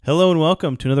Hello and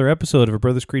welcome to another episode of a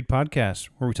Brothers Creed podcast,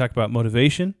 where we talk about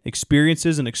motivation,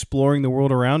 experiences, and exploring the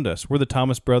world around us. We're the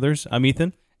Thomas Brothers. I'm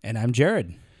Ethan. And I'm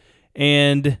Jared.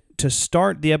 And to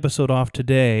start the episode off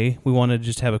today, we want to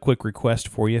just have a quick request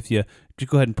for you. If you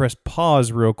just go ahead and press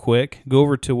pause real quick, go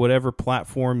over to whatever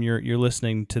platform you're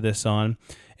listening to this on,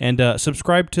 and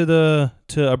subscribe to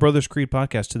a Brothers Creed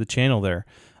podcast, to the channel there.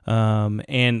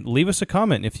 And leave us a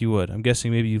comment if you would. I'm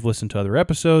guessing maybe you've listened to other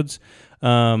episodes,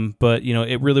 but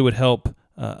it really would help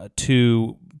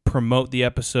to promote the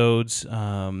episodes,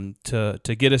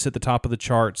 to get us at the top of the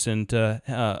charts, and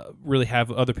to really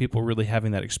have other people really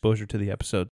having that exposure to the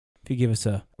episode. If you give us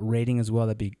a rating as well,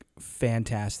 that'd be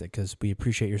fantastic, because we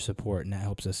appreciate your support, and that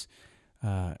helps us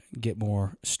get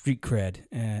more street cred,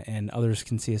 and others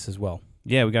can see us as well.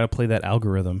 Yeah, we got to play that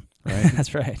algorithm, right?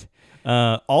 That's right.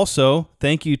 Also,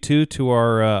 thank you to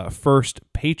our first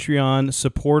Patreon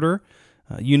supporter.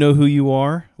 You know who you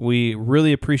are. We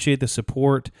really appreciate the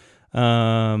support.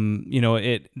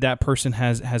 That person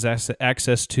has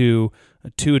access to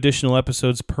 2 additional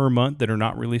episodes per month that are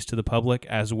not released to the public,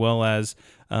 as well as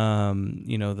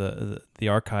the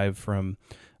archive from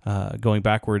going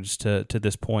backwards to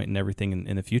this point and everything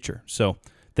in the future. So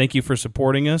thank you for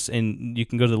supporting us, and you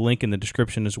can go to the link in the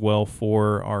description as well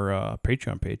for our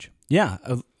Patreon page. Yeah,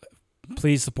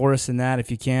 please support us in that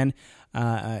if you can,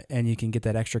 and you can get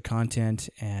that extra content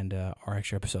and our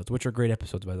extra episodes, which are great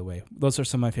episodes, by the way. Those are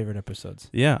some of my favorite episodes.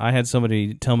 Yeah, I had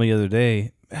somebody tell me the other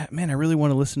day, man, I really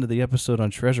want to listen to the episode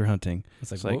on treasure hunting.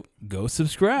 It's like, well, go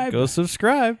subscribe. Go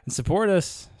subscribe. And support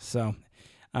us. So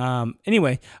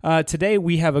anyway, today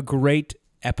we have a great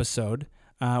episode.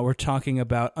 We're talking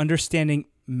about understanding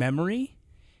memory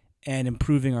and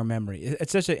improving our memory.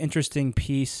 It's such an interesting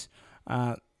piece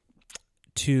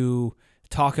to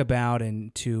talk about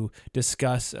and to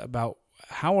discuss about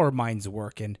how our minds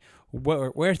work and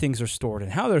where things are stored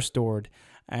and how they're stored.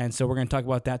 And so we're going to talk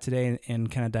about that today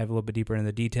and kind of dive a little bit deeper into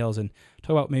the details and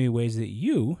talk about maybe ways that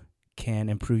you can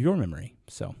improve your memory.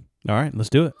 So, all right, let's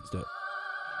do it. Let's do it.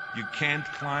 You can't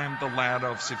climb the ladder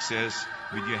of success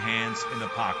with your hands in the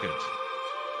pocket.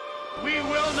 We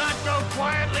will not go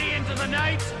quietly into the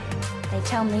night. They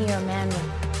tell me you're a man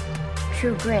with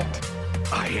true grit.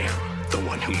 I am the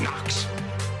one who knocks.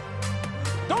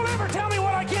 Don't ever tell me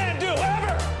what I can't do,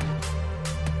 ever!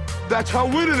 That's how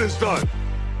winning is done.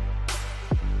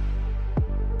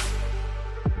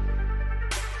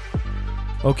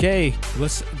 Okay,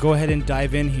 let's go ahead and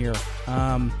dive in here.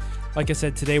 Like I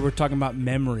said, today we're talking about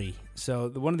memory. So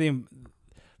one of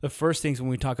the first things when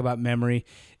we talk about memory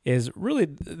is really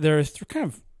there's kind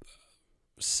of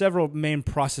several main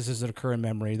processes that occur in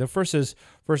memory. The first is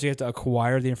you have to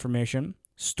acquire the information,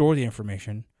 store the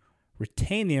information,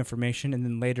 retain the information, and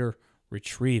then later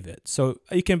retrieve it. So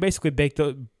you can basically break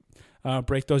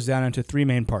those down into 3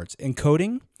 main parts: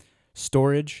 encoding,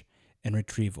 storage, and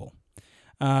retrieval.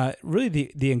 Really,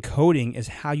 the encoding is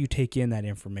how you take in that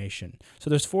information. So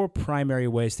there's 4 primary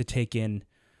ways to take in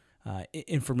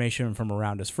information from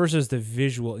around us. First is the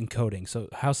visual encoding, so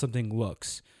how something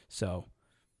looks. So,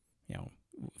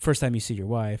 first time you see your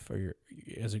wife or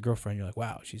as a girlfriend, you're like,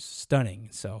 wow, she's stunning.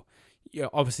 So,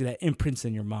 obviously that imprints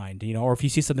in your mind, or if you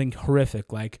see something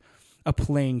horrific like a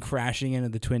plane crashing into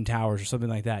the Twin Towers or something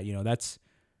like that, that's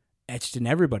etched in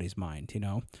everybody's mind,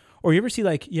 Or you ever see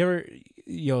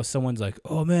someone's like,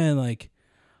 oh man, like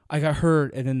I got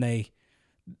hurt, and then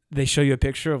they show you a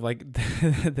picture of like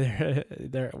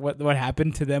their what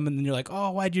happened to them, and then you're like,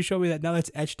 oh, why'd you show me that? Now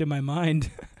that's etched in my mind.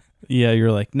 Yeah,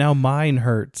 you're like, now mine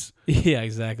hurts. Yeah,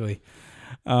 exactly.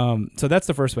 So that's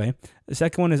the first way. The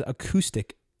second one is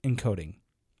acoustic encoding.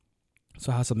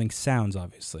 So how something sounds,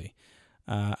 obviously.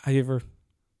 Have you ever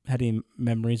had any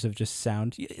memories of just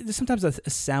sound? Sometimes a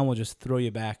sound will just throw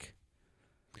you back.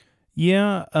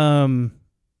 Yeah, and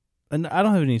I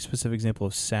don't have any specific example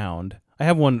of sound. I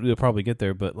have one we'll probably get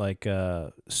there, but like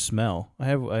smell. I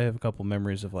have a couple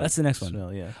memories of like that's the next smell,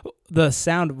 one. Yeah. The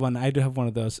sound one, I do have one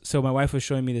of those. So my wife was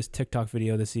showing me this TikTok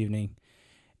video this evening,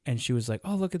 and she was like,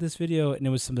 "Oh, look at this video," and it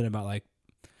was something about like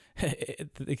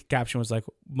the caption was like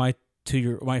my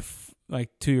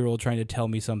 2-year-old trying to tell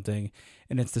me something,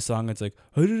 and it's the song. It's like,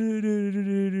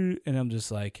 and I'm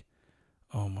just like,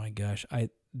 oh my gosh,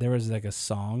 there was like a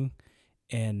song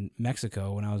in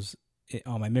Mexico when I was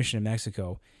on my mission in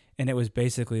Mexico, and it was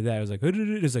basically that. It was like,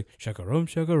 it's like shakarom,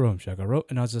 shakarom, shakarom,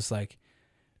 and I was just like,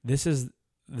 this is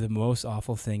the most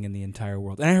awful thing in the entire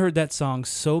world. And I heard that song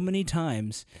so many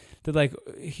times that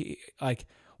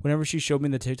whenever she showed me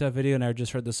the TikTok video and I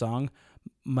just heard the song,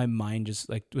 my mind just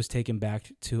like was taken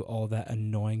back to all that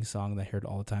annoying song that I heard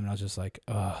all the time, and I was just like,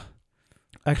 ugh.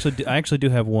 I actually do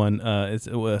have one. It's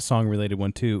a song related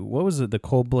one too. What was it? The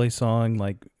Coldplay song,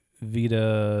 like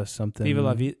Vida something. Viva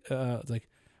la Vida. Like,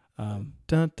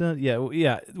 dun, dun,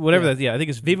 yeah, whatever that. Yeah, I think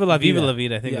it's Viva la Vida. Viva la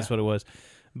Vida. I think that's what it was.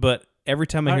 But every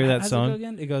time I hear that song,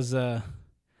 it goes. I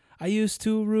used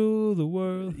to rule the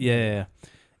world. Yeah.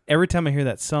 Every time I hear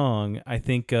that song, I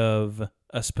think of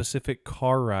a specific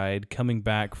car ride coming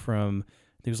back from,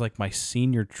 it was like my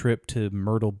senior trip to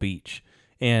Myrtle Beach.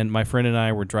 And my friend and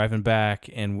I were driving back,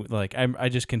 and like I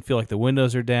just can feel like the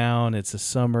windows are down. It's the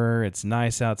summer. It's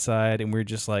nice outside. And we're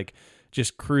just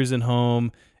cruising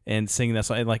home and singing that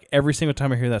song. And like every single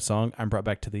time I hear that song, I'm brought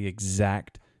back to the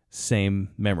exact same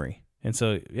memory. And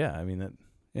so, yeah, I mean that.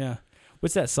 Yeah.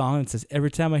 What's that song? It says,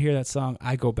 every time I hear that song,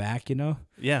 I go back,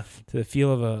 Yeah. to the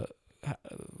feel of a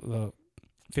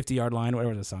 50-yard line,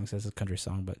 whatever the song says. It's a country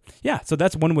song. But yeah, so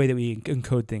that's one way that we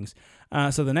encode things.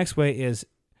 So the next way is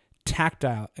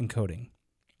tactile encoding.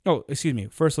 Oh, excuse me.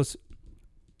 First, let's...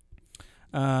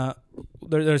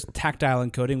 there's tactile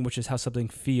encoding, which is how something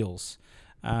feels.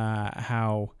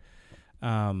 How...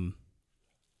 the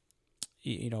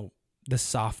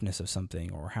softness of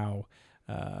something, or how...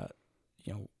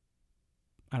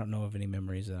 I don't know of any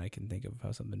memories that I can think of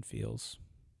how something feels.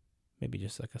 Maybe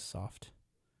just like a soft...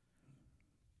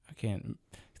 I can't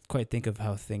quite think of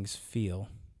how things feel.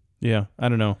 Yeah, I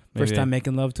don't know. Maybe First time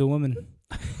making love to a woman.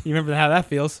 You remember how that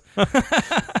feels?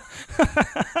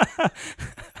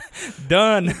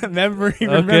 Done. Memory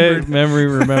remembered. Okay, memory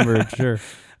remembered, sure.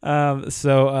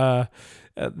 So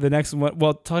the next one,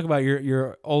 well, talk about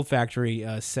your olfactory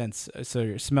sense, so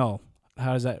your smell.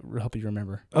 How does that help you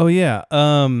remember? Oh, yeah.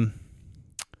 I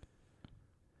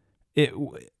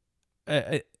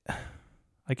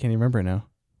can't even remember it now.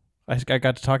 I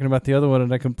got to talking about the other one,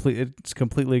 and it's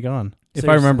completely gone. If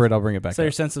I remember it, I'll bring it back. So up.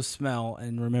 your sense of smell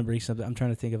and remembering something. I'm trying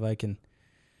to think if I can.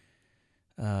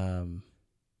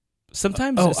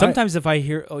 Sometimes if I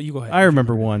hear, you go ahead. I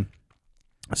remember one.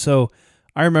 So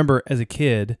I remember as a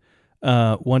kid,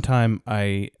 one time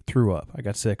I threw up. I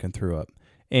got sick and threw up,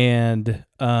 and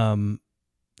I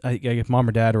guess mom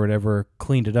or dad or whatever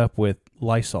cleaned it up with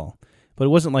Lysol. But it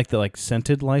wasn't like the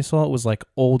scented Lysol. It was like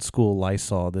old school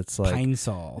Lysol that's like Pine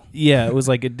Sol. Yeah, it was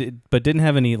like but didn't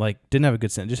have any didn't have a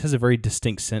good scent. It just has a very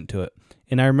distinct scent to it.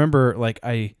 And I remember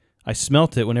I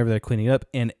smelt it whenever they're cleaning it up,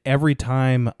 and every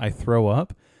time I throw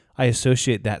up, I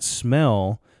associate that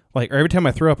smell. Or every time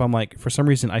I throw up, I'm like, for some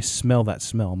reason I smell that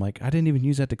smell. I'm like, I didn't even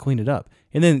use that to clean it up.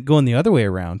 And then going the other way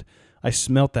around, I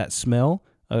smelt that smell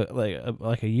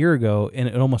like a year ago, and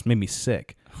it almost made me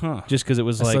sick. Huh. Just because it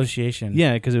was association.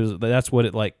 Yeah, because that's what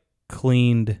it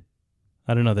cleaned.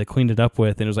 I don't know. They cleaned it up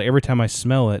with, and it was like every time I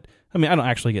smell it. I mean, I don't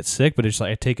actually get sick, but it's just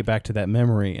I take it back to that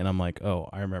memory, and I'm like, oh,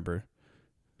 I remember.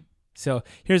 So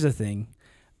here's the thing,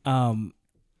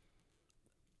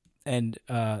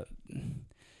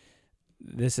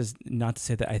 this is not to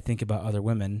say that I think about other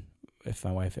women if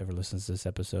my wife ever listens to this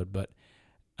episode, but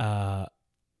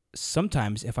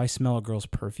sometimes if I smell a girl's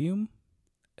perfume,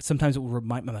 sometimes it will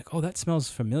remind me, like, oh, that smells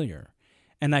familiar.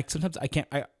 And sometimes at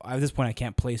this point I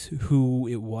can't place who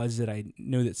it was that I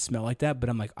knew that smelled like that, but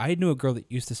I'm like, I knew a girl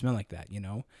that used to smell like that,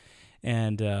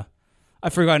 and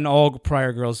I've forgotten all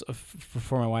prior girls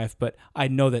before my wife, but I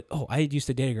know that, oh, I used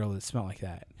to date a girl that smelled like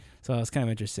that. So it's kind of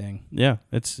interesting. Yeah,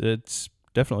 it's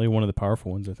definitely one of the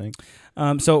powerful ones, I think.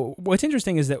 So what's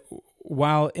interesting is that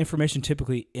while information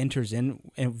typically enters in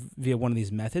via one of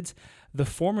these methods, the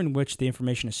form in which the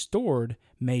information is stored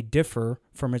may differ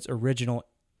from its original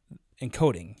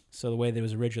encoding. So the way that it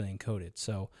was originally encoded.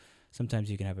 So sometimes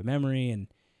you can have a memory, and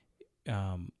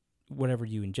whatever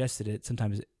you ingested it,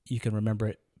 sometimes you can remember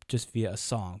it just via a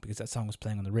song because that song was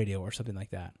playing on the radio or something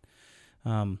like that.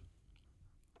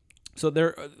 So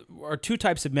there are two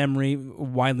types of memory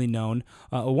widely known.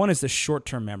 One is the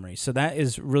short-term memory. So that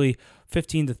is really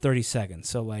 15 to 30 seconds.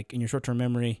 So like in your short-term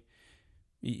memory,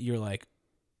 you're like,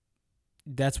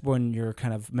 that's when you're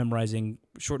kind of memorizing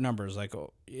short numbers, like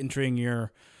entering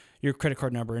your credit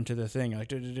card number into the thing.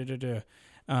 Like,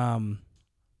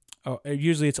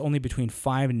 usually it's only between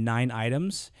 5 and 9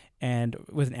 items, and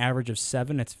with an average of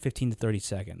 7, it's 15 to 30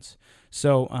 seconds.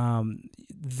 So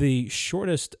the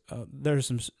shortest, there's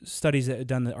some studies that have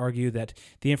done that argue that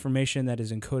the information that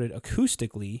is encoded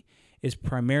acoustically is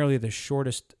primarily the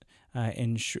shortest,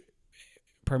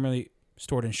 primarily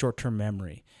stored in short-term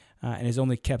memory, and is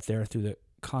only kept there through the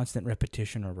constant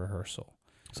repetition or rehearsal.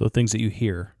 So things that you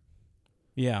hear,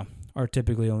 yeah, are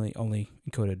typically only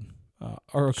encoded.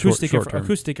 Or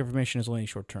acoustic information is only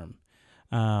short-term.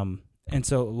 And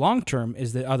so long-term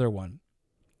is the other one.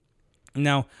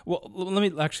 Now, well, let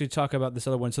me actually talk about this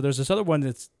other one. So there's this other one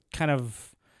that's kind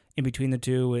of, in between the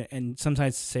two, and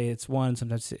sometimes say it's one,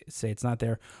 sometimes say it's not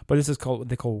there. But this is called what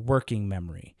they call working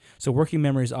memory. So working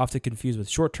memory is often confused with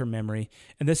short-term memory,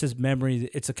 and this is memory.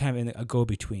 It's a kind of a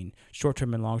go-between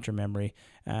short-term and long-term memory.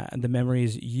 And the memory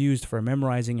is used for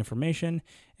memorizing information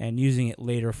and using it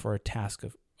later for a task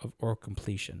or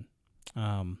completion.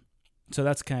 So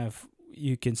that's kind of,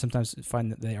 you can sometimes find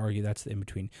that they argue that's the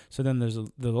in-between. So then there's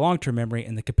the long-term memory,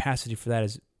 and the capacity for that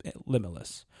is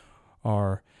limitless,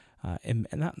 or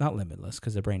not limitless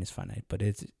because the brain is finite, but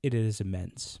it is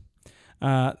immense.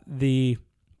 The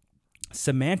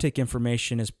semantic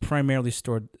information is primarily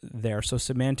stored there. So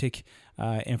semantic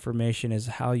information is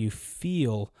how you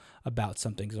feel about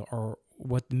something, or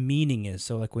what the meaning is.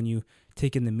 So like when you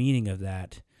take in the meaning of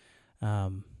that,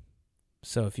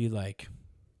 so if you like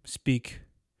speak,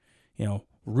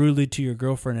 rudely to your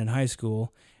girlfriend in high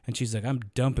school, and she's like, "I'm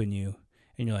dumping you,"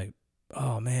 and you're like,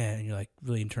 "Oh man," and you're like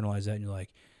really internalize that, and you're like,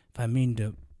 if I'm mean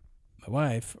to my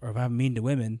wife, or if I'm mean to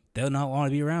women, they'll not want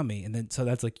to be around me. And then, so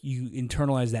that's like, you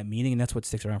internalize that meaning, and that's what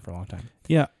sticks around for a long time.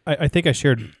 Yeah. I think I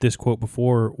shared this quote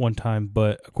before one time,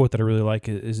 but a quote that I really like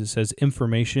is it says,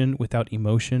 "Information without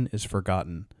emotion is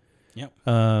forgotten." Yep.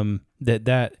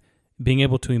 That being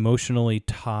able to emotionally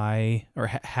tie, or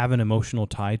have an emotional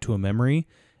tie to a memory,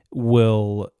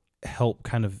 will help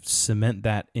kind of cement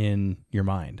that in your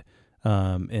mind.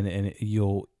 And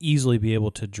you'll easily be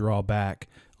able to draw back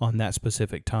on that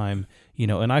specific time,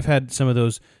 and I've had some of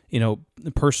those,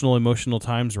 personal emotional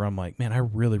times where I'm like, man, I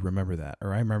really remember that,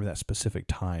 or I remember that specific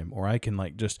time, or I can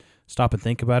like just stop and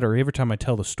think about it, or every time I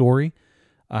tell the story,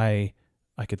 I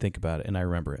could think about it and I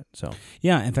remember it. So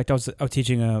yeah, in fact, I was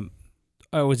teaching,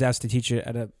 I was asked to teach it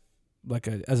at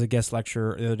as a guest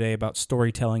lecture the other day about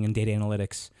storytelling and data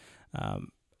analytics.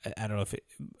 I don't know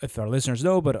if our listeners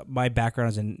know, but my background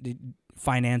is in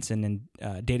finance and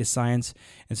in data science,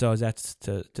 and so I was asked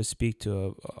to speak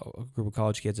to a group of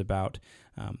college kids about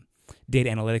data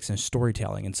analytics and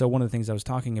storytelling. And so one of the things I was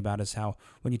talking about is how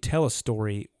when you tell a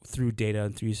story through data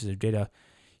and through uses of data,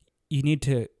 you need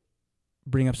to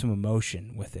bring up some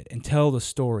emotion with it and tell the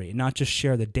story, and not just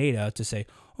share the data to say,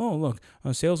 "Oh, look,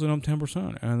 sales went up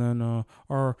 10%, and then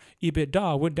our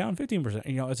EBITDA went down 15%."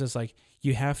 It's just like,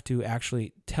 you have to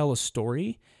actually tell a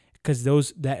story, because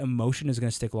that emotion is going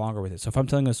to stick longer with it. So if I'm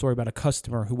telling a story about a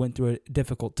customer who went through a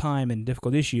difficult time and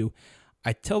difficult issue,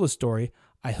 I tell the story,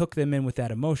 I hook them in with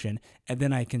that emotion, and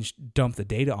then I can dump the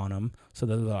data on them so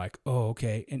that they're like, "Oh,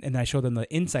 okay," and I show them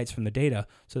the insights from the data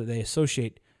so that they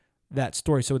associate that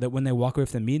story, so that when they walk away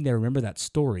from the meeting, they remember that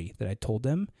story that I told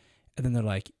them, and then they're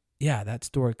like, "Yeah, that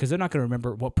story," because they're not going to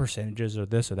remember what percentages or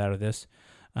this or that or this,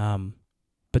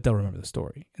 but they'll remember the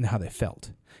story and how they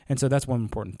felt. And so that's one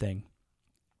important thing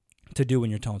to do when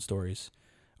you're telling stories,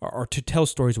 or to tell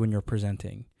stories when you're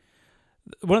presenting.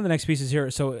 One of the next pieces here,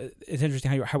 so it's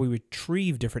interesting how we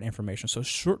retrieve different information. So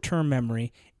short-term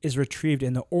memory is retrieved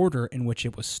in the order in which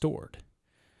it was stored.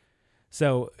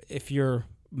 So if you're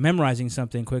memorizing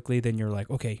something quickly, then you're like,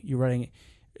 okay, you're writing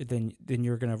it, then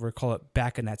you're going to recall it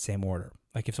back in that same order.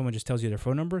 Like if someone just tells you their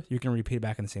phone number, you're going to repeat it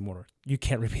back in the same order. You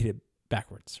can't repeat it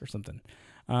backwards or something.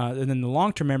 And then the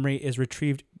long-term memory is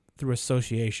retrieved through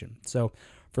association. So,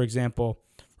 for example,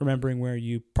 remembering where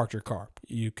you parked your car.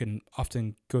 You can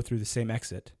often go through the same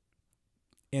exit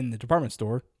in the department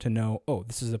store to know, oh,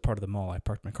 this is the part of the mall I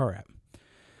parked my car at.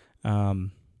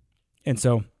 And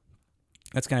so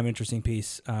that's kind of an interesting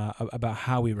piece about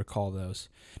how we recall those.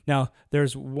 Now,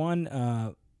 there's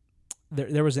one,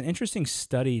 there was an interesting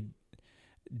study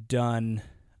done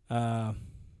that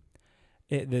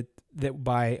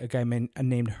by a guy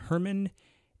named Hermann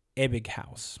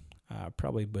Ebbinghaus.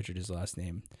 Probably butchered his last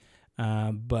name.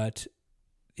 But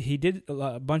he did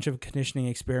a bunch of conditioning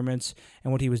experiments,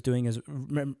 and what he was doing is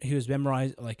he was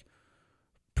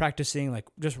practicing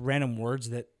just random words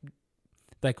that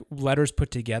like letters put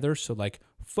together. So like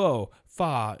fo,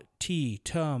 fa, ti,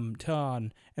 tum,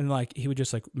 ton, and like he would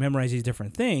just like memorize these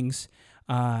different things,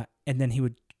 and then he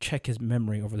would check his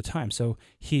memory over the time. So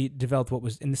he developed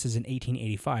and this is in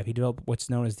 1885. He developed what's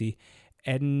known as the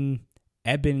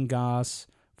Ebbinghaus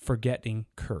forgetting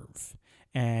curve.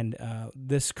 And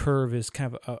this curve is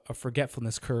kind of a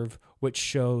forgetfulness curve, which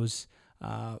shows,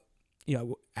 at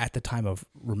the time of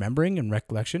remembering and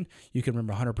recollection, you can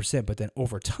remember 100%. But then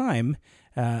over time,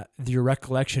 your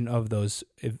recollection of those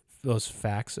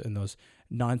facts and those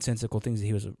nonsensical things that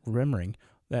he was remembering,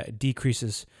 that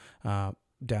decreases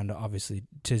down to obviously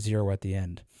to zero at the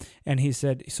end. And he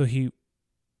said, so he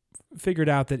figured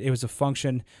out that it was a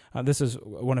function. This is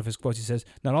one of his quotes. He says,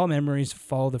 "Not all memories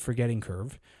follow the forgetting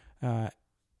curve,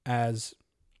 as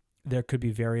there could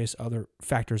be various other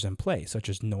factors in play, such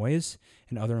as noise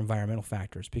and other environmental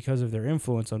factors. Because of their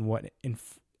influence on what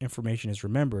information is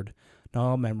remembered, not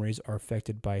all memories are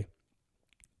affected by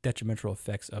detrimental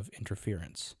effects of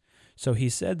interference. So he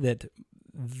said that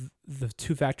the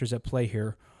two factors at play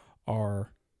here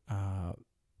are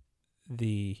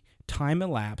the time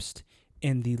elapsed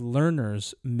and the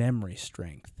learner's memory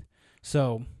strength.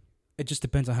 So it just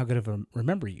depends on how good of a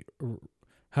memory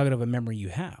you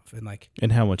have,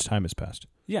 and how much time has passed.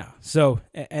 Yeah. So,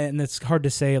 and it's hard to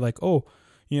say like, oh,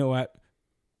 you know what,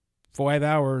 5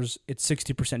 hours, it's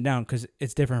 60% down, because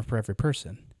it's different for every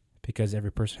person, because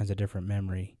every person has a different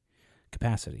memory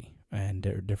capacity and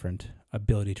a different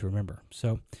ability to remember.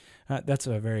 So that's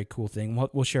a very cool thing.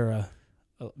 We'll share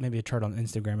maybe a chart on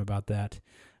Instagram about that,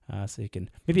 so you can,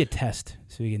 maybe a test,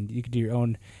 so you can do your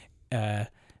own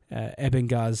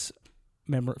Ebbinghaus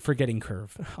forgetting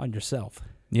curve on yourself.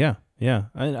 Yeah.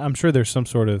 I'm sure there's some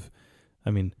sort of,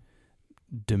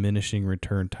 diminishing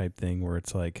return type thing where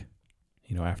it's like,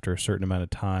 after a certain amount of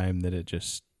time that it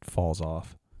just falls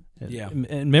off. Yeah.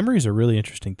 And memory is a really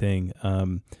interesting thing.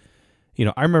 I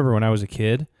remember when I was a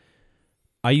kid,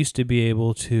 I used to be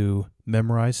able to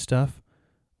memorize stuff.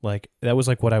 Like, that was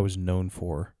like what I was known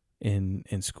for in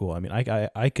school.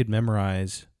 I could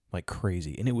memorize like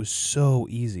crazy, and it was so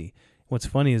easy. What's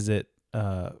funny is that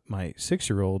my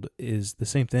 6-year-old is the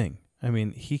same thing.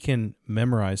 He can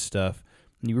memorize stuff.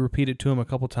 You repeat it to him a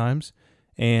couple times,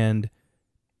 and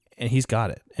he's got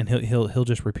it, and he'll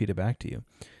just repeat it back to you.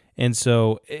 And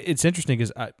so it's interesting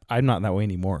because I'm not that way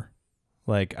anymore.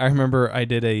 Like, I remember I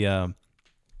did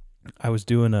I was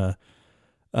doing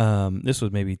this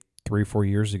was maybe 3 or 4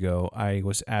 years ago. I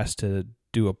was asked to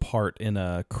do a part in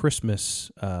a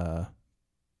Christmas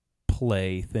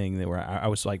play thing where I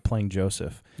was like playing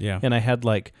Joseph. Yeah. And I had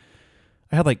like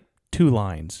 2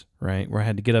 lines, right? Where I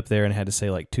had to get up there and I had to say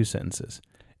like 2 sentences.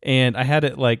 And I had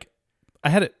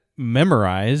it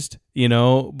memorized,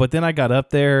 but then I got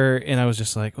up there and I was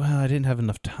just like, well, I didn't have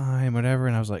enough time, whatever.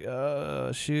 And I was like,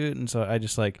 oh, shoot. And so I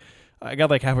just I got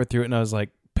like halfway through it and I was like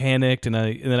panicked, and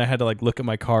then I had to like look at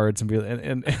my cards and be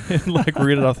and like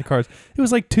read it off the cards. It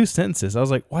was like 2 sentences. I was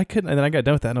like, why couldn't? And then I got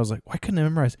done with that and I was like, why couldn't I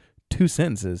memorize 2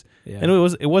 sentences? Yeah. And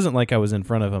it wasn't like I was in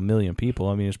front of a million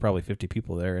people. There's probably 50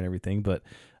 people there and everything, but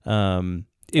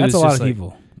that's a lot of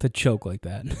people to choke like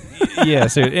that. Yeah.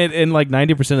 So and like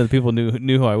 90% of the people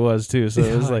knew who I was too. So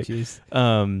it was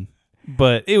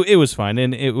but it was fine,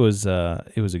 and it was a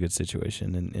good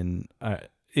situation, and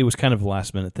it was kind of a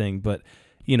last minute thing, but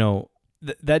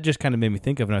that just kind of made me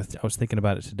think of, and I was thinking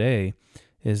about it today,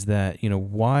 is that,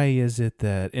 why is it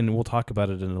that, and we'll talk about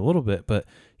it in a little bit, but,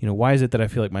 why is it that I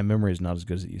feel like my memory is not as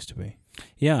good as it used to be?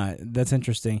 Yeah, that's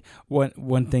interesting.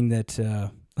 One thing that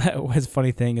was a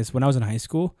funny thing is when I was in high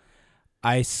school,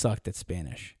 I sucked at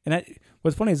Spanish. And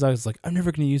what's funny is I was like, I'm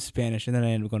never going to use Spanish, and then I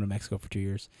ended up going to Mexico for 2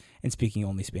 years and speaking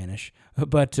only Spanish.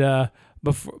 But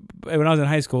before, when I was in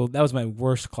high school, that was my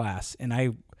worst class, and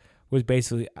I was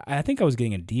basically, I think I was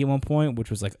getting a D at one point, which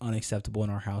was like unacceptable in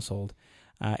our household.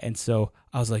 And so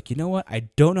I was like, you know what? I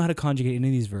don't know how to conjugate any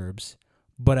of these verbs,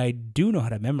 but I do know how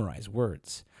to memorize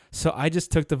words. So I just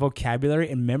took the vocabulary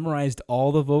and memorized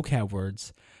all the vocab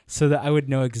words so that I would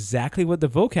know exactly what the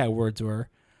vocab words were,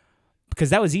 because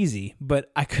that was easy, but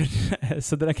I could,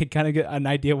 so that I could kind of get an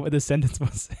idea what the sentence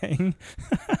was saying.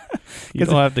 You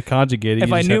don't have to conjugate it.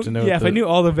 Have to know. Yeah, if I knew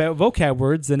all the vocab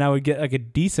words, then I would get like a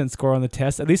decent score on the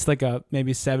test, at least like a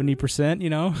maybe 70%.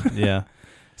 Yeah.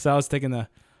 So I was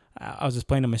just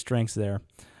playing on my strengths there.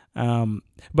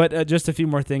 But just a few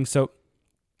more things. So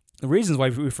the reasons why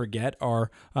we forget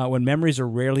are when memories are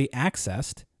rarely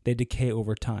accessed, they decay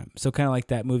over time. So kind of like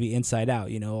that movie Inside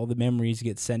Out. All the memories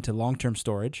get sent to long-term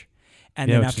storage. And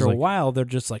then after a while, they're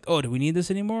just like, oh, do we need this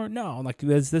anymore? No, like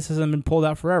this hasn't been pulled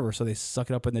out forever. So they suck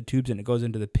it up in the tubes and it goes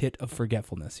into the pit of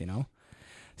forgetfulness,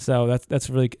 So that's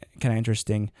really kind of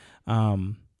interesting.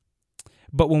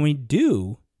 But when we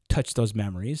do touch those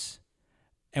memories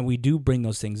and we do bring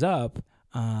those things up,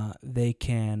 they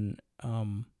can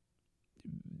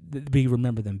we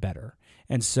remember them better.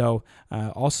 And so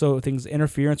also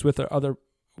interference with other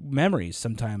memories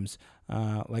sometimes,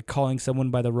 like calling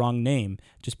someone by the wrong name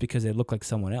just because they look like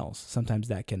someone else. Sometimes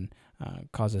that can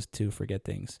cause us to forget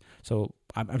things. So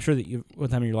I'm sure that one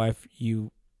time in your life,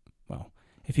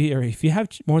 if you have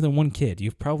more than one kid,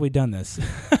 you've probably done this.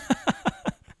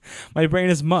 My brain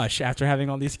is mush after having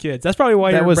all these kids. That's probably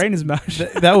why your brain is mush.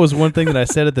 That was one thing that I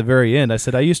said at the very end. I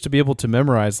said, I used to be able to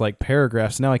memorize like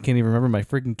paragraphs. Now I can't even remember my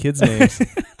freaking kids' names.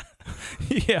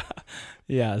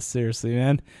 Yeah, seriously,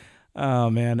 man. Oh,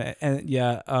 man. And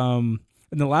yeah, and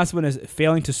the last one is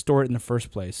failing to store it in the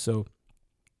first place. So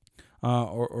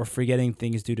or forgetting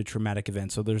things due to traumatic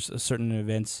events. So there's certain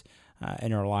events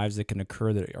in our lives that can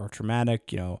occur that are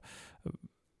traumatic,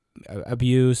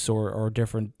 abuse or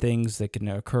different things that can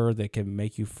occur that can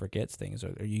make you forget things,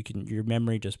 or your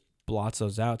memory just blots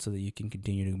those out so that you can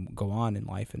continue to go on in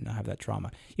life and not have that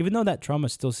trauma, even though that trauma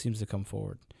still seems to come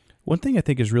forward. One thing I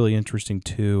think is really interesting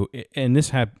too, and this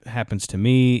happens to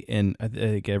me, and I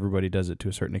think everybody does it to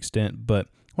a certain extent, but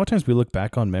a lot of times we look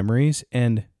back on memories,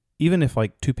 and even if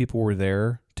like two people were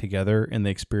there together and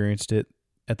they experienced it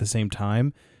at the same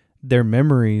time, their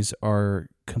memories are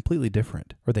completely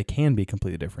different, or they can be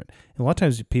completely different. And a lot of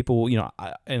times people,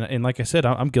 and like I said,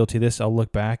 I'm guilty of this. I'll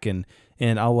look back and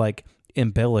I'll like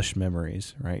embellish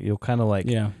memories, right? You'll kind of like,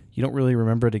 you don't really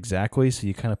remember it exactly, so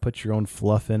you kind of put your own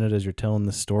fluff in it as you're telling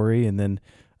the story, and then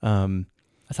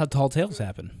that's how tall tales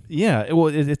happen. Yeah, well,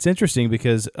 it's interesting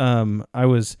because I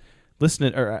was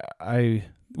listening,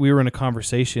 we were in a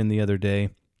conversation the other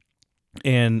day,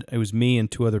 and it was me and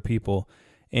two other people,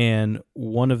 and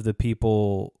one of the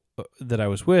people that I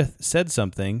was with said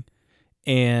something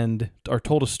or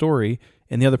told a story,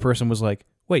 and the other person was like,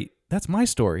 "Wait, that's my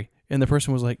story." And the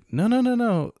person was like,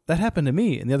 no, that happened to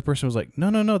me. And the other person was like,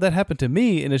 no, that happened to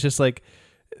me. And it's just like,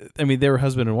 I mean, they were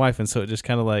husband and wife. And so it just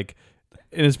kind of like,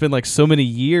 and it's been like so many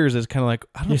years. It's kind of like,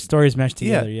 your stories meshed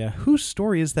together. Yeah. Whose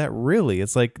story is that really?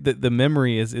 It's like the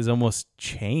memory is almost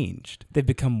changed. They've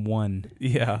become one.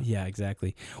 Yeah. Yeah,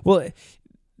 exactly. Well,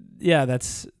 yeah,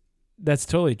 that's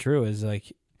totally true. Is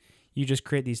like, you just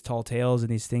create these tall tales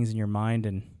and these things in your mind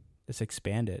and just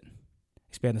expand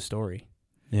the story.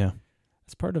 Yeah.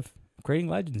 It's part of creating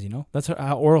legends, That's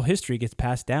how oral history gets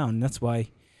passed down. And that's why,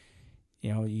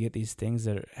 you get these things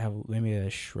that have maybe a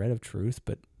shred of truth,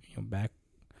 but, going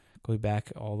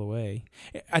back all the way.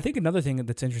 I think another thing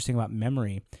that's interesting about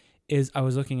memory is I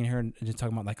was looking in here and just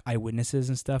talking about like eyewitnesses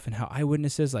and stuff, and how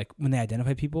eyewitnesses, like when they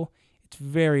identify people, it's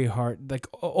very hard, like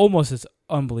almost it's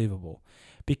unbelievable.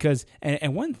 Because,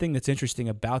 and one thing that's interesting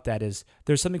about that is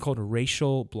there's something called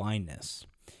racial blindness.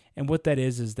 And what that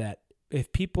is that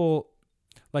if people,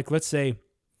 like, let's say,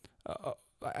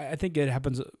 I think it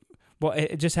happens, well,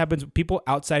 it just happens, people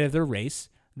outside of their race,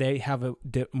 they have a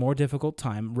more difficult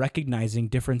time recognizing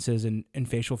differences in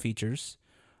facial features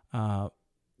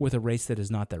with a race that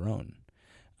is not their own,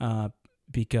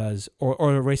 because,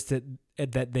 or a race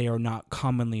that they are not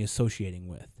commonly associating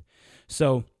with.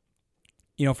 So,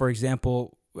 for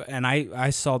example, and I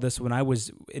saw this when I was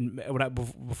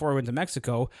before I went to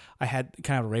Mexico, I had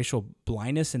kind of a racial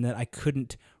blindness, and that I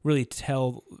couldn't really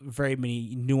tell very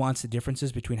many nuanced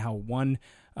differences between how one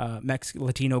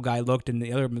Latino guy looked and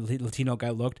the other Latino guy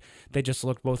looked. They just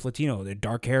looked both Latino. They're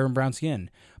dark hair and brown skin.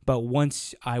 But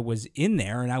once I was in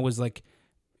there, and I was like,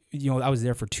 I was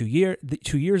there for 2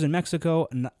 years in Mexico,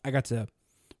 and I got to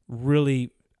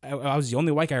really, I was the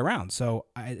only white guy around. So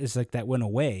it's like that went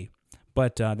away.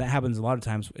 But that happens a lot of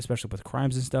times, especially with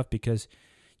crimes and stuff, because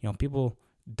people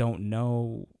don't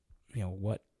know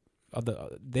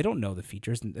they don't know the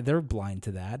features, and they're blind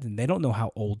to that, and they don't know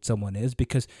how old someone is,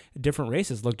 because different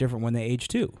races look different when they age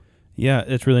too. Yeah,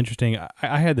 it's really interesting.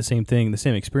 I had the same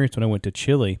experience when I went to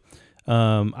Chile.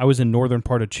 I was in northern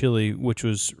part of Chile, which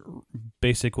was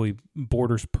basically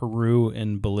borders Peru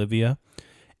and Bolivia,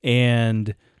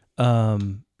 and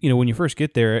when you first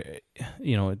get there,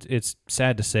 it's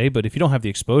sad to say, but if you don't have the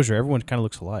exposure, everyone kind of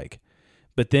looks alike.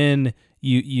 But then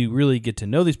you really get to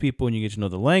know these people, and you get to know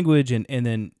the language, and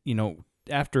then,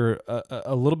 after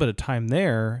a little bit of time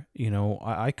there,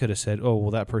 I could have said, oh,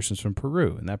 well, that person's from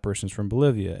Peru, and that person's from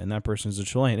Bolivia, and that person's a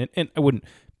Chilean. And I wouldn't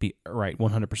be right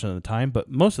 100% of the time, but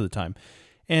most of the time.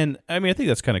 And I mean, I think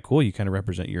that's kind of cool. You kind of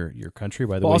represent your country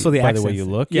by the way you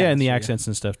look. Yeah, and the accents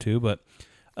and stuff too. But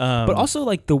also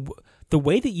like the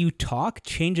way that you talk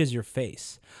changes your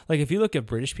face. Like if you look at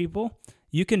British people,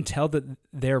 you can tell that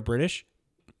they're British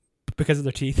because of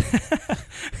their teeth,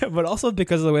 but also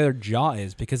because of the way their jaw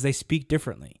is, because they speak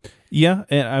differently. Yeah,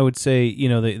 and I would say,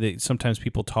 they sometimes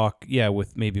people talk,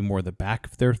 with maybe more the back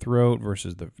of their throat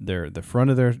versus the front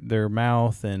of their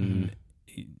mouth, and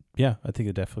yeah, I think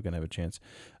they're definitely gonna have a chance.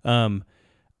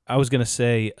 I was gonna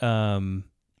say, I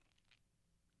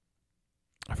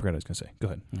forgot what I was gonna say. Go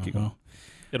ahead, keep going.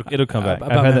 It'll come back.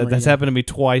 That's happened to me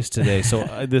twice today.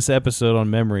 So this episode on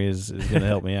memory is going to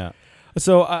help me out.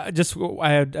 So I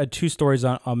had two stories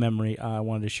on memory I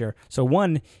wanted to share. So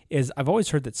one is I've always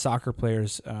heard that soccer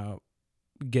players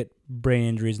get brain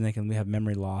injuries and they can have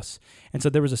memory loss. And so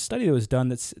there was a study that was done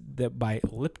that by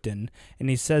Lipton, and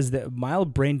he says that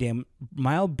mild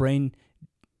brain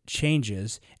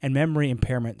changes and memory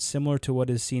impairment similar to what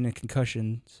is seen in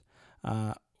concussions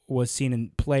was seen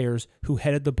in players who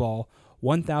headed the ball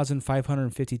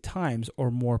 1,550 times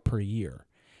or more per year.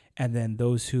 And then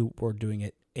those who were doing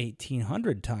it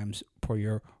 1,800 times per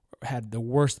year had the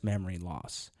worst memory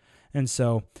loss. And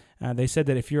so they said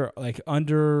that if you're like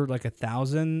under like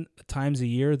 1,000 times a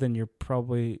year, then you're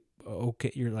probably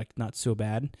okay. You're like not so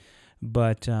bad.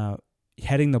 But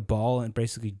hitting the ball and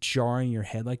basically jarring your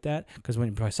head like that, because when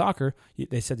you play soccer,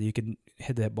 they said that you can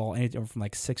hit that ball anything from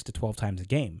like 6 to 12 times a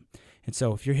game. And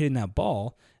so if you're hitting that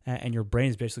ball and your brain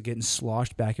is basically getting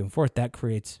sloshed back and forth, that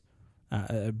creates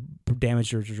damage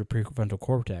to your prefrontal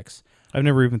cortex. I've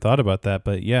never even thought about that,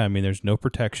 but yeah, I mean, there's no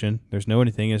protection, there's no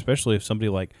anything, especially if somebody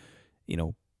like,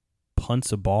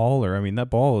 punts a ball, or I mean, that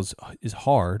ball is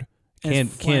hard, can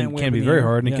be very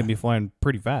hard, and it can be flying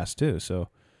pretty fast too. So,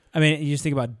 I mean, you just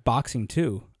think about boxing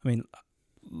too. I mean,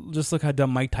 just look how dumb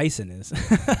Mike Tyson is.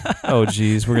 Oh,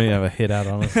 geez, we're gonna have a hit out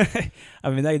on us. I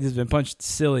mean, that just been punched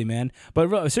silly, man.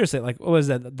 But seriously, like, what was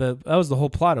that? That was the whole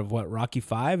plot of what Rocky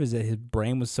V, is that his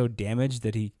brain was so damaged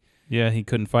that he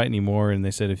couldn't fight anymore, and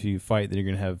they said if you fight, then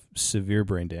you're gonna have severe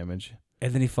brain damage.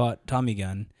 And then he fought Tommy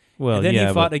Gunn. Well, and then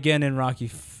he fought again in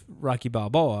Rocky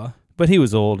Balboa. But he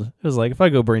was old. It was like, if I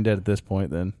go brain dead at this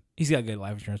point, then he's got a good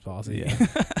life insurance policy. Yeah.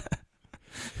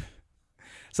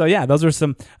 So yeah, those are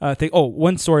some things. Oh,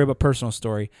 one story, but personal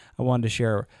story I wanted to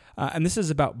share, and this is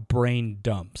about brain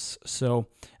dumps. So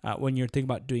when you're thinking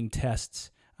about doing tests,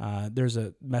 there's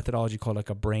a methodology called like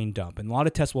a brain dump, and a lot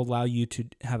of tests will allow you to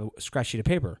have a scratch sheet of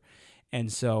paper.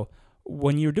 And so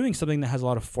when you're doing something that has a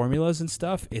lot of formulas and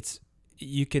stuff,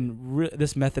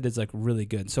 this method is like really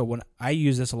good. So when I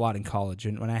use this a lot in college,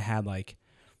 and when I had like,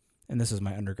 and this is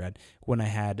my undergrad, when I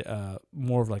had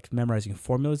more of like memorizing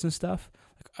formulas and stuff,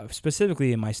 like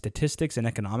specifically in my statistics and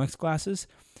economics classes,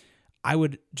 I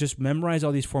would just memorize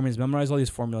all these formulas,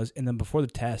 and then before the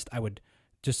test, I would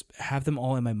just have them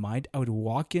all in my mind. I would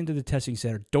walk into the testing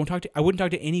center. I wouldn't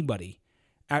talk to anybody.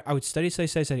 I would study.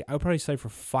 I would probably study for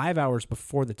 5 hours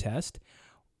before the test.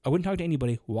 I wouldn't talk to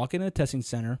anybody. Walk into the testing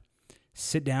center,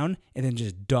 sit down, and then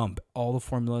just dump all the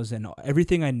formulas and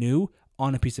everything I knew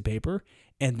on a piece of paper,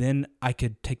 and then I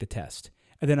could take the test.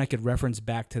 And then I could reference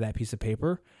back to that piece of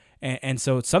paper. And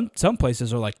so some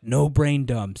places are like, no brain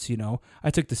dumps,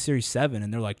 I took the Series 7,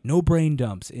 and they're like, no brain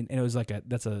dumps. And it was like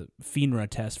that's a FINRA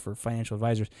test for financial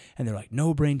advisors. And they're like,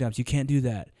 no brain dumps, you can't do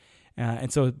that.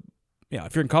 And so,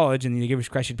 if you're in college and you give a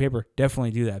scratch sheet of paper, definitely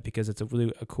do that, because it's a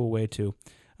really cool way to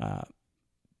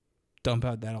dump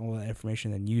out all that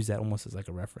information and use that almost as like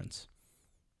a reference.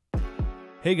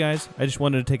 Hey guys, I just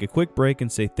wanted to take a quick break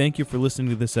and say thank you for listening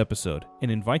to this episode and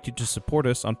invite you to support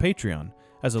us on Patreon.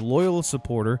 As a loyal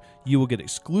supporter, you will get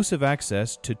exclusive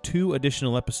access to 2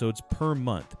 additional episodes per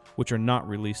month, which are not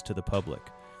released to the public.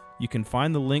 You can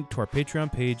find the link to our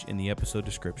Patreon page in the episode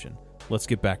description. Let's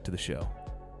get back to the show.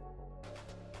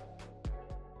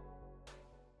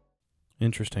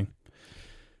 Interesting.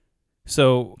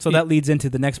 So that leads into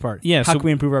the next part. Yeah. How can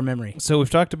we improve our memory? So we've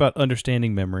talked about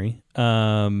understanding memory.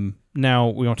 Now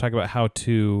we want to talk about how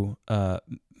to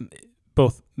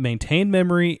both maintain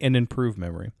memory and improve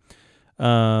memory.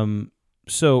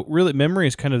 So really, memory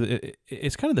is kind of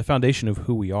the foundation of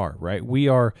who we are, right? We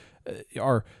are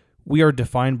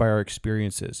defined by our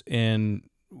experiences, and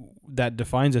that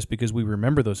defines us because we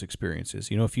remember those experiences.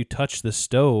 If you touch the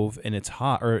stove and it's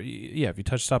hot, if you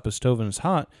touch the top of the stove and it's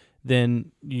hot,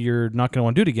 then you're not going to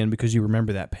want to do it again because you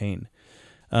remember that pain.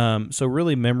 So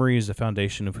really, memory is the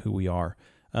foundation of who we are.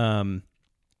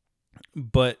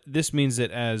 But this means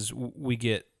that as we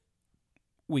get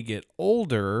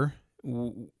older,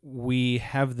 people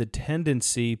have the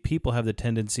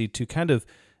tendency to kind of,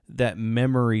 that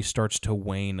memory starts to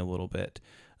wane a little bit.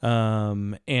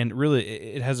 And really,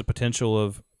 it has a potential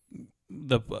of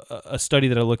a study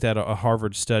that I looked at, a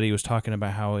Harvard study, was talking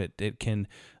about how it can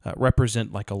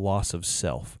represent like a loss of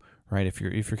self, right? If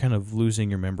you're kind of losing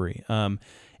your memory,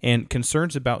 and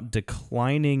concerns about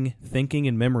declining thinking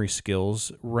and memory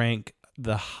skills rank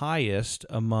the highest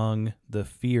among the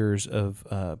fears of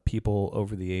people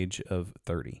over the age of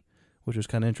 30, which was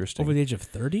kind of interesting. Over the age of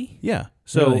 30? Yeah.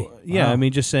 So really? Yeah, wow. I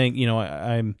mean, just saying,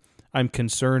 I'm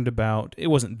concerned about, it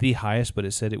wasn't the highest, but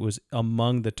it said it was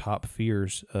among the top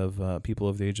fears of people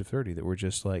over the age of 30 that were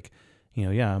just like, I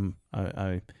am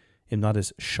not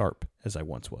as sharp as I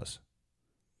once was.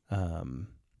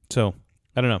 So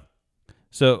I don't know.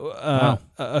 So Wow.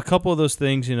 a couple of those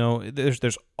things,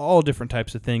 there's all different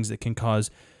types of things that can cause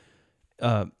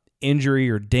injury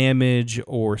or damage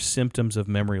or symptoms of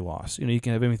memory loss. You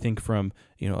can have anything from,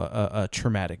 a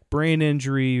traumatic brain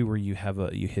injury where you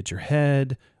hit your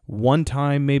head one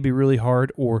time, maybe really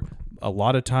hard, or a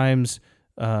lot of times,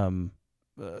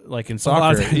 like in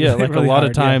lot of soccer. times Yeah, like really a lot hard,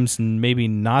 of times maybe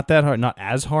not that hard, not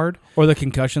as hard. Or the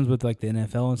concussions with like the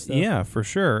NFL and stuff. Yeah, for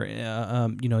sure.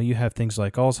 You have things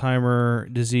like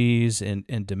Alzheimer's disease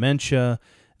and dementia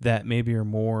that maybe are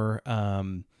more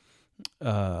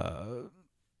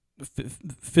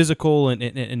physical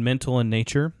and mental in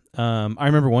nature. I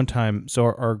remember one time, so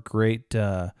our great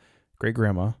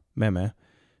grandma, Meme,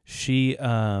 she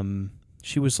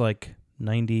was like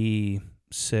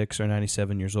 96 or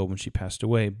 97 years old when she passed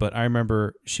away. But I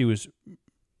remember she was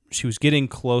getting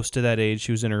close to that age.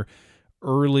 She was in her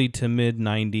early to mid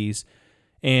 90s,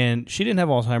 and she didn't have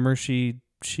Alzheimer's.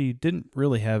 She didn't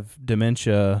really have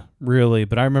dementia, really.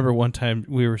 But I remember one time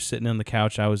we were sitting on the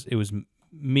couch. It was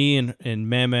me and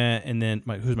Meme, and then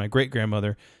who's my great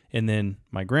grandmother, and then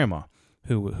my grandma,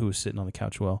 who was sitting on the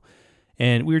couch. Well,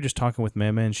 and we were just talking with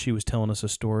Meme, and she was telling us a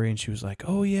story, and she was like,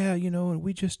 "Oh yeah, and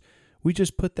we just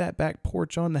put that back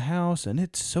porch on the house, and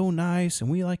it's so nice, and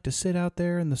we like to sit out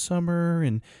there in the summer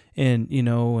and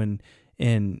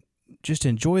just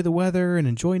enjoy the weather and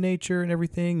enjoy nature and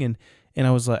everything." And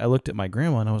I was like, I looked at my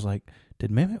grandma and I was like, did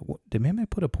Meme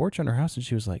put a porch on her house? And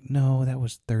she was like, "No, that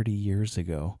was 30 years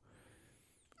ago."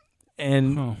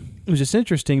 And it was just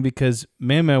interesting because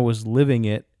Meme was living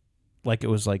it like it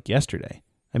was like yesterday.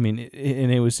 I mean,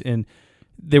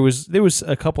 there was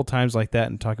a couple times like that,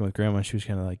 and talking with grandma, she was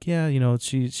kind of like, yeah,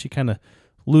 she kind of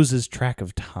loses track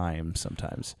of time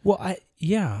sometimes. Well, I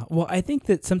think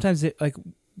that sometimes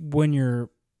when you're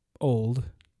old,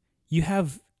 you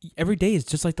have every day is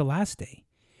just like the last day.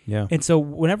 Yeah. And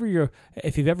so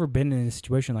if you've ever been in a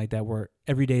situation like that where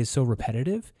every day is so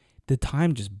repetitive, the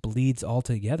time just bleeds all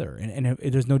together, and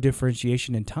if there's no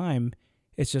differentiation in time.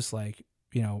 It's just like,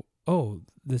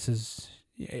 this is.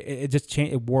 It just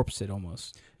it warps it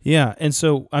almost. Yeah, and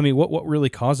so I mean, what really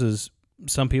causes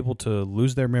some people to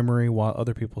lose their memory while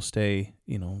other people stay,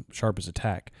 sharp as a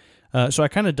tack? So I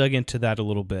kind of dug into that a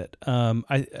little bit.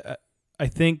 I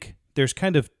think there's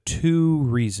kind of two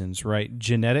reasons, right?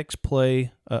 Genetics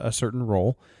play a certain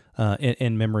role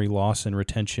in memory loss and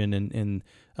retention, and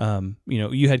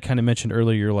you had kind of mentioned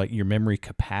earlier, like your memory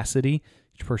capacity.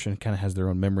 Each person kind of has their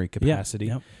own memory capacity.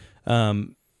 Yeah. Yep.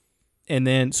 And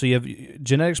then, so you have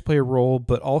genetics play a role,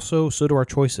 but also so do our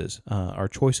choices. Our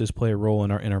choices play a role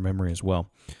in our memory as well.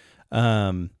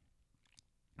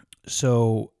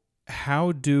 So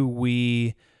how do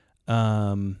we?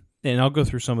 And I'll go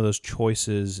through some of those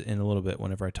choices in a little bit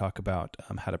whenever I talk about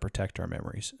how to protect our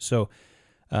memories. So,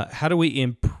 how do we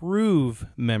improve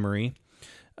memory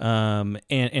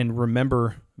and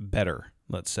remember better?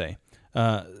 Let's say.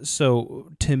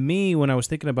 So to me, when I was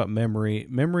thinking about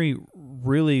memory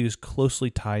really is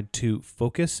closely tied to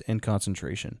focus and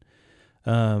concentration.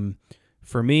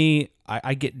 For me,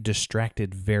 I get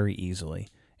distracted very easily.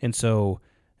 And so,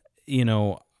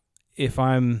 if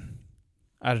I'm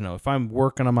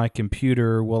working on my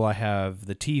computer, will I have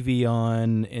the TV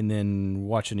on and then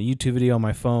watching a YouTube video on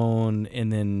my phone,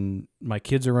 and then my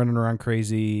kids are running around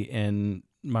crazy and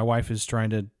my wife is trying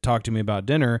to talk to me about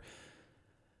dinner,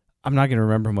 I'm not going to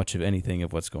remember much of anything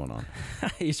of what's going on.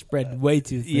 You spread way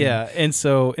too thin. Yeah, and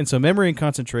so memory and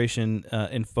concentration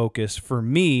and focus for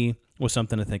me was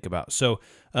something to think about. So,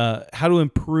 how to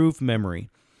improve memory?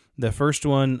 The first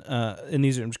one, and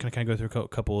these I'm just going to kind of go through a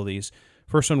couple of these.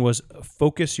 First one was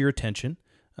focus your attention.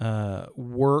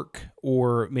 Work,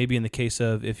 or maybe in the case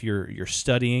of if you're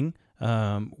studying,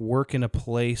 work in a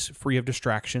place free of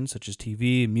distractions such as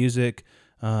TV, music,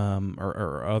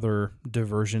 or other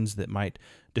diversions that might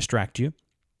distract you.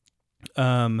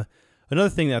 Another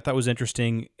thing that I thought was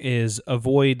interesting is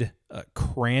avoid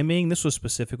cramming. This was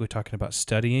specifically talking about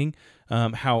studying,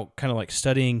 how kind of like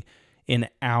studying an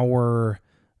hour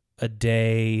a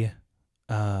day,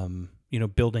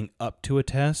 building up to a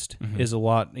test is a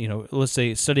lot. Let's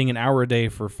say studying an hour a day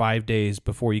for 5 days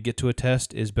before you get to a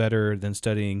test is better than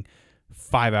studying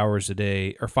 5 hours a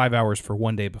day or 5 hours for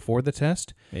 1 day before the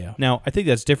test. Yeah. Now, I think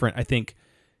that's different. I think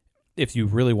if you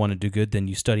really want to do good, then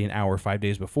you study an hour 5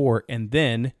 days before, and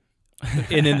then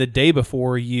the day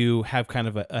before you have kind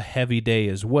of a heavy day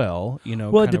as well.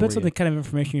 Well, it depends on the kind of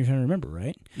information you're trying to remember,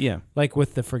 right? Yeah. Like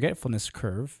with the forgetfulness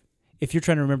curve, if you're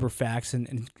trying to remember facts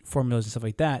and formulas and stuff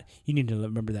like that, you need to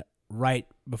remember that right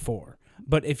before.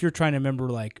 But if you're trying to remember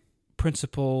like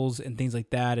principles and things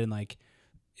like that, and like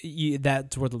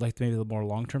that's where maybe the more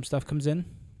long-term stuff comes in.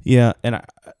 Yeah, and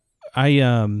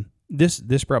I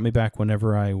this brought me back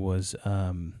whenever I was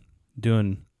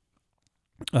doing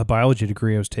a biology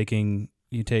degree. I was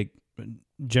you take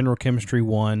general chemistry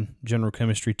 1, general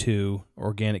chemistry 2,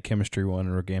 organic chemistry 1,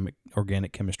 and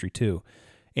organic chemistry 2.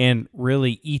 And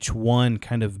really each one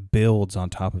kind of builds on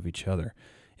top of each other.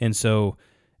 And so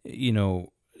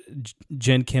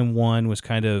Gen Chem 1 was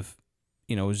kind of,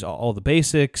 it was all the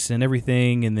basics and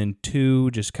everything, and then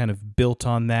 2 just kind of built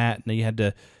on that, and you had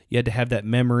to have that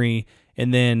memory,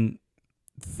 and then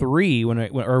 3 when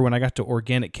I got to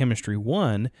Organic Chemistry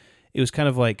 1, it was kind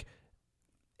of like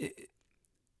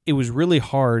it was really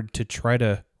hard to try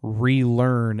to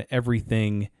relearn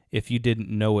everything if you didn't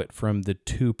know it from the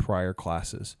 2 prior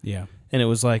classes. Yeah. And it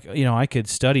was like, I could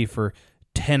study for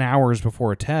 10 hours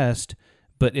before a test,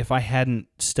 but if I hadn't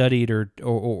studied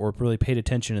or really paid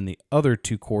attention in the other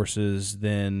 2 courses,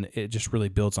 then it just really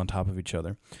builds on top of each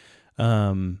other.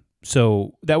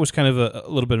 So that was kind of a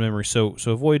little bit of memory. So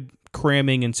avoid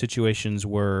cramming in situations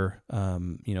where,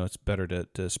 it's better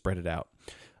to spread it out.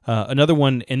 Another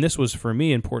one, and this was for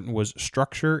me important, was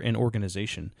structure and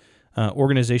organization.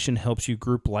 Organization helps you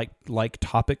group like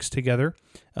topics together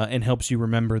and helps you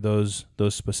remember those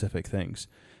specific things.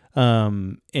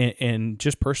 And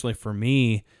just personally for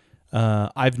me,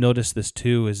 I've noticed this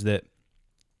too, is that,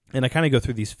 and I kind of go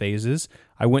through these phases.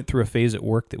 I went through a phase at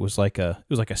work that was like a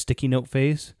sticky note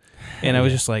phase. And I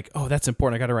was just like, oh, that's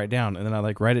important. I got to write down. And then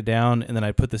I write it down, and then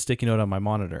I put the sticky note on my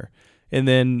monitor. And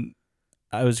then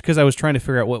I was trying to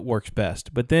figure out what works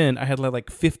best. But then I had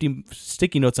like 50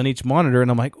 sticky notes on each monitor,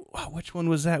 and I'm like, wow, which one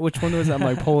was that? Which one was that? I'm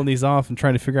like pulling these off and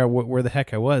trying to figure out where the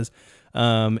heck I was.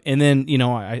 And then,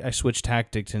 I switched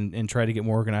tactics and tried to get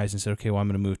more organized and said, okay, well, I'm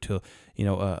going to move to,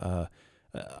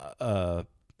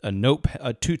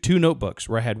 two notebooks,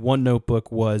 where I had one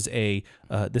notebook was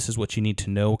this is what you need to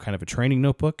know, kind of a training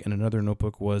notebook, and another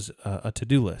notebook was a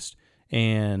to-do list.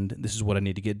 And this is what I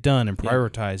need to get done and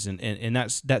prioritize. And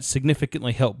that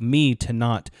significantly helped me to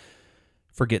not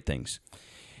forget things.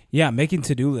 Yeah, making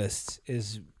to-do lists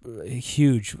is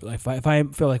huge. Like if I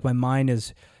feel like my mind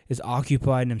is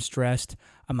occupied and I'm stressed,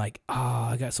 I'm like,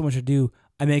 I got so much to do.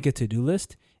 I make a to-do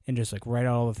list and just like write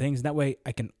out all the things. And that way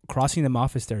crossing them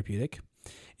off is therapeutic.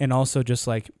 And also just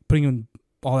like putting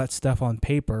all that stuff on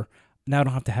paper, now I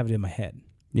don't have to have it in my head.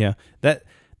 Yeah, that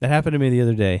happened to me the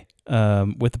other day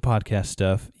with the podcast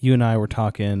stuff. You and I were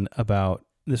talking about,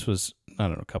 this was, I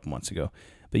don't know, a couple months ago,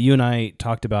 but you and I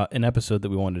talked about an episode that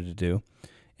we wanted to do.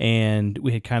 And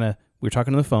we were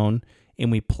talking on the phone,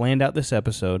 and we planned out this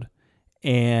episode,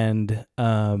 and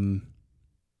then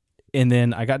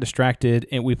I got distracted,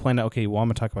 and we planned out, okay, well, I'm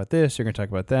going to talk about this, you're going to talk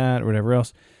about that, or whatever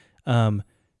else. And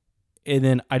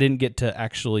then I didn't get to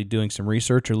actually doing some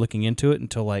research or looking into it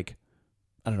until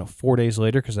 4 days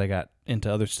later, because I got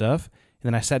into other stuff. And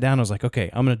then I sat down and I was like,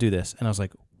 okay, I'm going to do this. And I was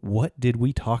like, what did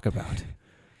we talk about?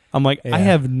 I'm like, I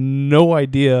have no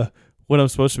idea what I'm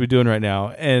supposed to be doing right now.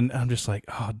 And I'm just like,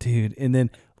 oh, dude. And then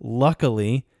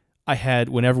luckily,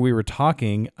 whenever we were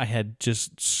talking, I had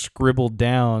just scribbled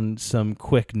down some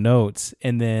quick notes.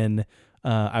 And then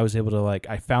I was able to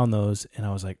I found those, and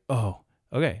I was like, oh,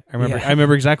 okay, I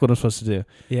remember exactly what I'm supposed to do.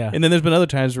 Yeah. And then there's been other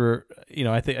times where,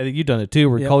 I think you've done it too,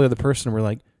 where you call the other person and we're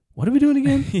like, what are we doing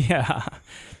again? Yeah,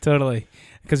 totally.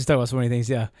 Because you talk about so many things.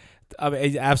 Yeah, I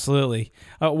mean, absolutely.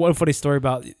 One funny story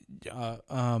about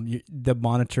the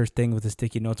monitor thing with the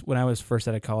sticky notes. When I was first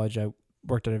out of college, I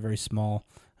worked at a very small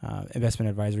investment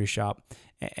advisory shop,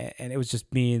 and it was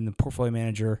just me and the portfolio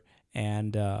manager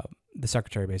and the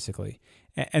secretary, basically.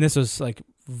 And this was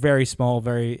very small,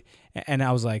 and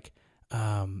I was like,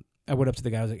 I went up to the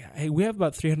guy. I was like, hey, we have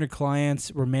about 300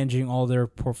 clients. We're managing all their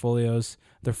portfolios,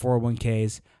 their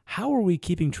 401ks. How are we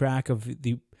keeping track of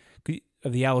the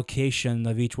allocation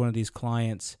of each one of these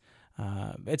clients?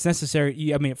 It's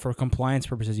necessary. I mean, for compliance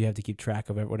purposes, you have to keep track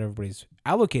of what everybody's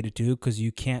allocated to, because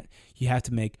you have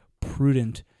to make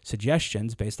prudent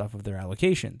suggestions based off of their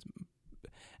allocations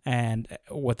and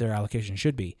what their allocation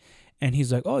should be. And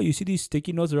he's like, oh, you see these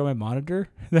sticky notes that are on my monitor?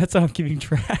 That's how I'm keeping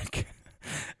track.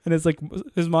 And it's like,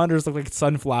 his monitors look like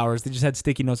sunflowers. They just had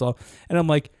sticky notes all. And I'm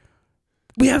like,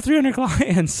 we have 300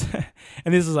 clients.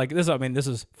 And this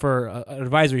is for an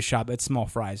advisory shop. It's small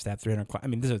fries to have 300 clients. I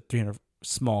mean, this is 300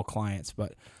 small clients,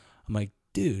 but I'm like,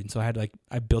 dude. And so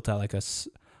I built out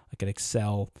an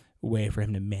Excel way for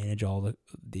him to manage all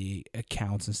the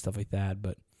accounts and stuff like that.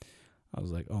 But I was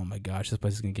like, oh my gosh, this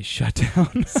place is going to get shut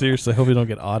down. Seriously, I hope you don't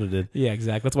get audited. Yeah,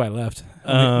 exactly. That's why I left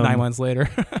 9 months later.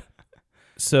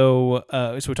 So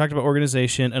we talked about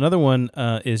organization. Another one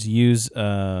is use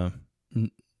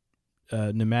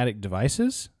pneumatic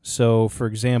devices. So, for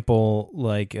example,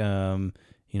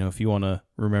 if you want to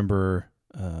remember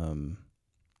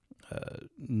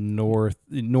north.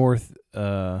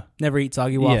 Never eat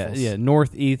soggy waffles. Yeah,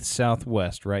 north, east,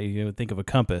 southwest. Right. You would think of a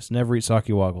compass. Never eat sake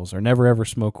waffles, or never ever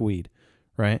smoke weed.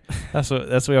 right? That's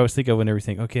what I always think of when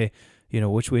everything. Okay,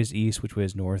 which way is east, which way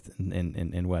is north,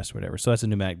 and west, whatever. So that's a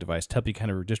pneumatic device to help you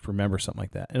kind of just remember something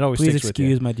like that. It always Please sticks with you.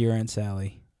 excuse my dear Aunt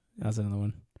Sally. That was another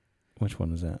one. Which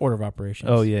one was that? Order of operations.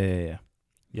 Oh yeah.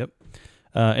 Yep.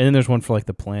 And then there's one for like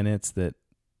the planets that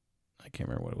I can't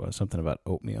remember what it was. Something about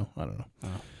oatmeal. I don't know.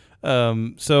 Oh.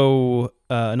 So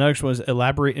another one is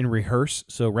elaborate and rehearse.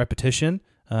 So repetition.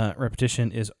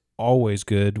 Repetition is always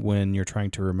good when you're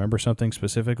trying to remember something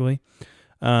specifically.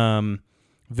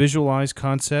 Visualize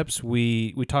concepts.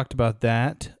 We talked about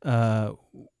that.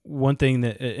 One thing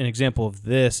an example of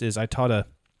this is I taught a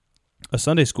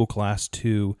Sunday school class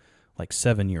to like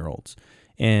 7-year-olds,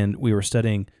 and we were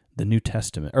studying the New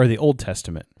Testament or the Old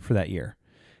Testament for that year.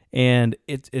 And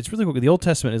it's really cool. The Old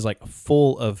Testament is like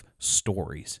full of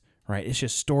stories, right? It's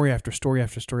just story after story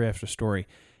after story after story.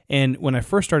 And when I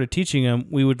first started teaching them,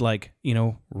 we would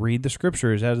read the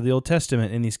scriptures out of the Old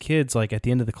Testament. And these kids, like at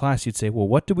the end of the class, you'd say, well,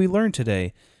 what did we learn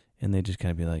today? And they'd just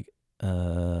kind of be like,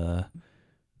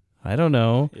 I don't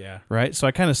know. Yeah. Right. So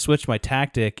I kind of switched my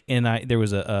tactic, and there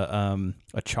was a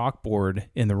chalkboard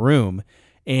in the room,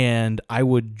 and I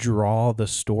would draw the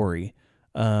story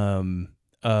of,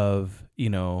 I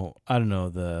don't know,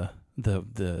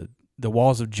 the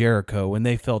walls of Jericho when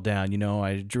they fell down.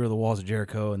 I drew the walls of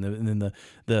Jericho, and then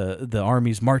the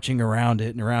armies marching around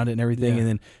it and everything.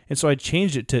 Yeah. And so I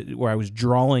changed it to where I was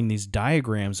drawing these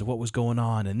diagrams of what was going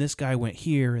on, and this guy went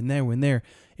here and there and there.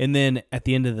 And then at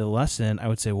the end of the lesson, I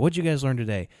would say, well, what'd you guys learn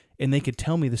today? And they could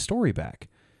tell me the story back.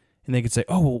 And they could say,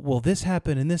 oh, well, this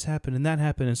happened and this happened and that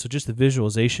happened. And so just the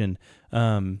visualization,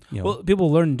 Well,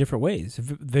 people learn in different ways.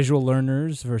 Visual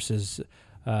learners versus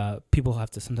people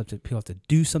have to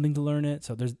do something to learn it.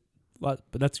 So there's a lot,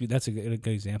 but that's a good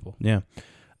example. Yeah.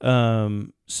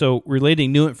 So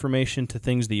relating new information to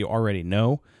things that you already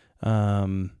know,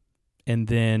 and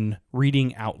then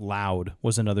reading out loud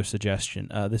was another suggestion.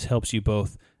 This helps you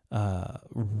both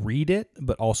read it,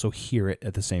 but also hear it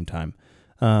at the same time.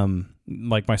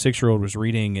 Like my 6-year-old was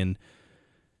reading, and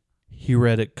he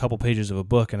read a couple pages of a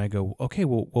book, and I go, okay,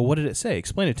 well, what did it say?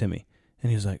 Explain it to me. And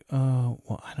he was like, oh,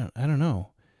 well, I don't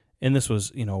know. And this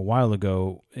was, a while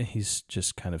ago. He's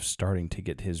just kind of starting to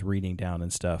get his reading down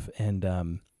and stuff. And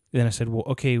then I said, well,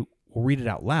 okay, we'll read it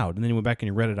out loud. And then he went back and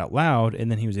he read it out loud,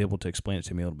 and then he was able to explain it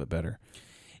to me a little bit better.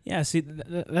 Yeah, see,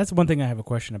 that's one thing I have a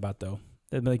question about, though.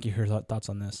 I'd like to hear your thoughts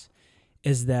on this.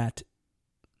 Is that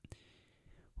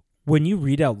when you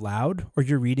read out loud or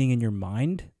you're reading in your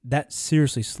mind, that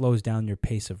seriously slows down your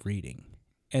pace of reading.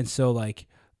 And so, like,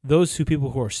 those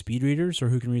people who are speed readers or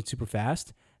who can read super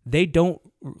fast, they don't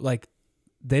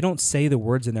say the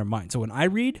words in their mind. So when I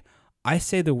read, I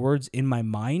say the words in my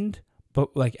mind,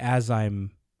 but like as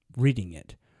I'm reading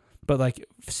it. But like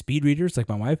speed readers, like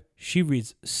my wife, she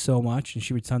reads so much and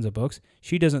she reads tons of books.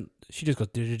 She just goes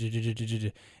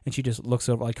and she just looks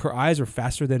over. Like her eyes are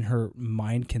faster than her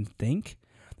mind can think.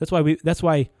 That's why when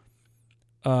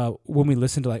we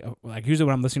listen to like usually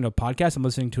when I'm listening to a podcast, I'm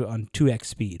listening to it on 2x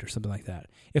speed or something like that.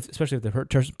 Especially if the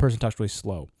person talks really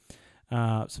slow.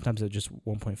 Sometimes it's just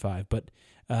 1.5, but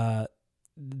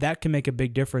that can make a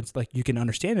big difference. Like you can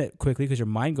understand it quickly because your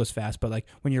mind goes fast, but like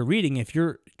when you're reading, if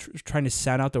you're trying to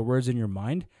sound out the words in your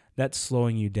mind, that's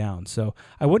slowing you down. So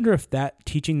I wonder if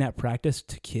teaching that practice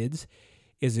to kids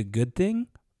is a good thing.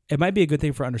 It might be a good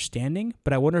thing for understanding,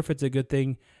 but I wonder if it's a good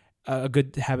thing, a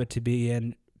good habit to be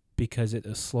in because it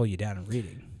will slow you down in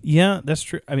reading. Yeah, that's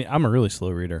true. I mean, I'm a really slow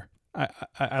reader.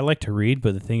 I like to read,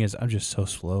 but the thing is, I'm just so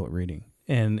slow at reading.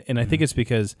 And I think it's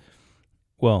because,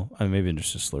 well, I mean, maybe I'm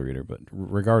just a slow reader, but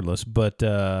regardless. But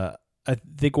I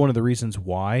think one of the reasons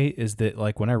why is that,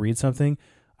 like, when I read something,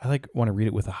 I want to read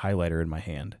it with a highlighter in my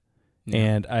hand. Yeah.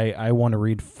 And I want to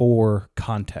read for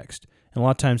context. And a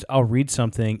lot of times I'll read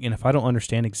something, and if I don't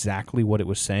understand exactly what it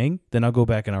was saying, then I'll go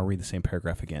back and I'll read the same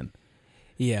paragraph again.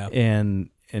 Yeah.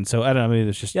 And so, I don't know, maybe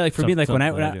there's just... Yeah, like for me, like when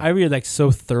I read like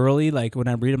so thoroughly, like when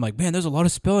I read, I'm like, man, there's a lot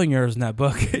of spelling errors in that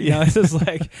book. It's just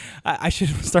like, I should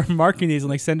start marking these and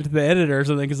like send it to the editor or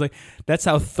something because like that's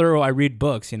how thorough I read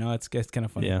books, It's kind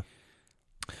of funny. Yeah.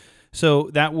 So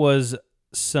that was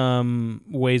some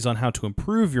ways on how to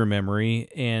improve your memory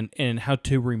and how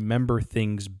to remember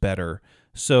things better.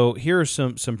 So here are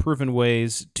some proven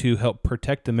ways to help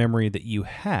protect the memory that you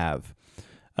have,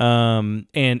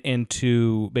 and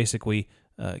to basically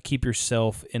keep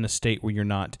yourself in a state where you're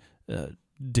not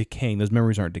decaying. Those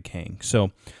memories aren't decaying.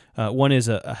 So one is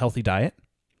a healthy diet,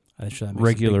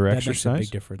 regular exercise. That makes a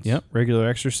big difference. Yep, regular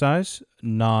exercise,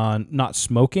 not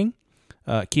smoking,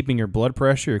 keeping your blood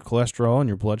pressure, your cholesterol, and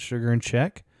your blood sugar in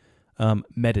check.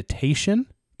 Meditation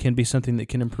can be something that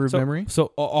can improve memory. So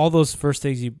all those first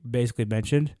things you basically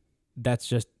mentioned, that's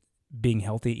just being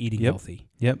healthy, eating healthy.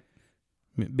 Yep.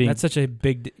 That's such a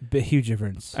huge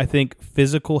difference. I think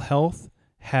physical health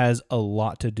has a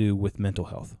lot to do with mental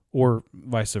health, or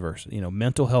vice versa.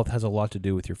 Mental health has a lot to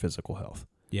do with your physical health.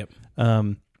 Yep.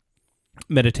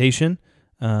 Meditation,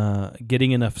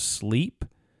 getting enough sleep.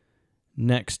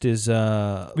 Next is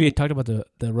we had talked about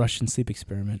the Russian sleep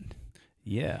experiment.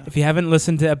 Yeah. If you haven't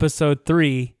listened to episode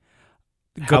 3,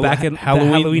 go back and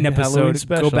Halloween episode. Halloween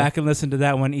special. Go back and listen to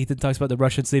that one. Ethan talks about the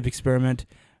Russian sleep experiment.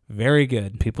 Very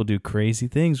good. People do crazy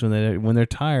things when they're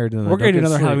tired. And we're going to do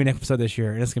another Halloween episode this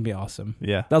year, and it's going to be awesome.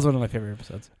 Yeah. That was one of my favorite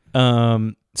episodes.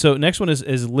 So next one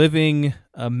is living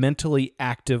a mentally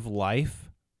active life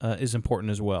is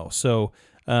important as well. So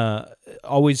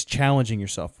always challenging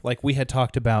yourself. Like we had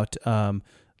talked about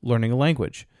learning a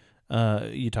language.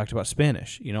 You talked about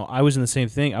Spanish. I was in the same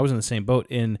thing. I was in the same boat.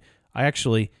 I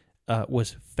actually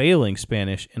was failing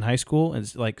Spanish in high school, and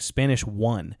it's like Spanish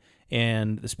 1.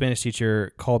 And the Spanish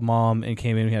teacher called mom and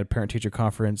came in. We had a parent-teacher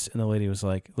conference, and the lady was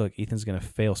like, look, Ethan's going to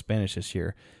fail Spanish this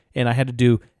year. And I had to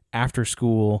do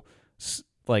after-school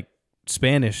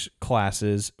Spanish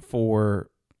classes for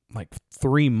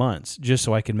 3 months just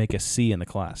so I could make a C in the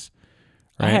class.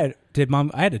 Right? Mom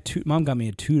got me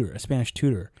a Spanish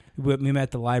tutor. We met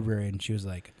at the library, and she was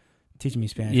like teaching me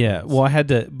Spanish. Yeah, well, I had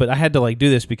to do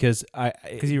this because I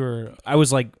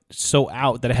was so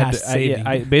out that I had to.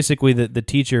 I basically the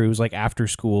teacher, it was after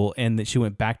school, and that she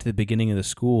went back to the beginning of the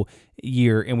school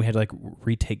year, and we had to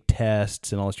retake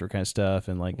tests and all this kind of stuff,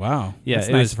 and wow, yeah, it's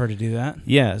nice of her to do that.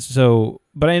 Yeah, so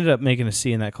but I ended up making a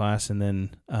C in that class, and then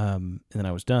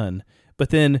I was done. But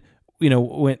then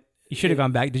when you should have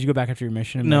gone back. Did you go back after your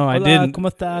mission? No, I didn't.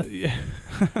 ¿Cómo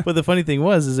estás? But the funny thing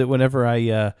was that whenever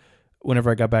I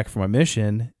got back from my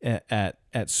mission at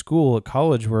school, at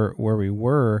college where we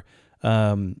were,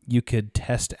 you could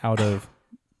test out of,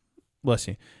 bless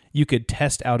you, you could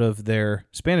test out of their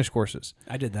Spanish courses.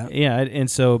 I did that. Yeah,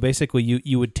 and so basically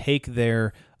you would take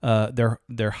their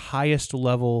highest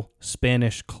level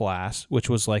Spanish class, which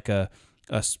was like a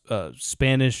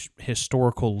Spanish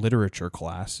historical literature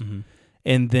class, mm-hmm.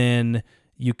 and then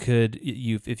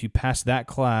if you passed that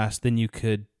class, then you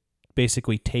could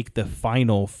basically take the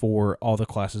final for all the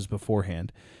classes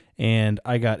beforehand. And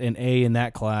I got an A in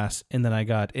that class, and then I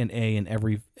got an A in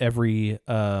every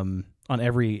on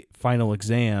every final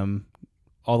exam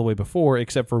all the way before,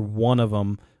 except for one of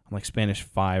them on Spanish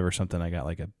 5 or something. I got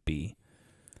a B.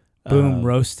 Boom,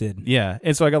 roasted. Yeah,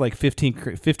 and so I got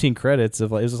 15 credits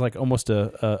of it was almost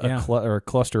a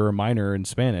cluster or minor in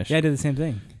Spanish. Yeah, I did the same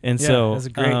thing. And so that's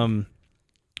great.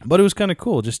 But it was kind of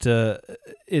cool. Just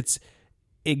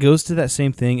it goes to that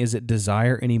same thing. Is that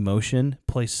desire and emotion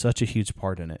plays such a huge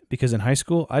part in it? Because in high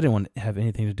school, I didn't want to have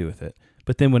anything to do with it.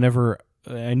 But then whenever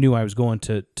I knew I was going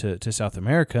to South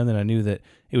America, and then I knew that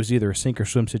it was either a sink or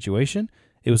swim situation,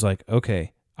 it was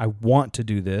okay, I want to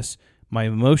do this. My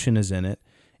emotion is in it.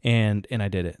 And I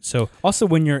did it. So also,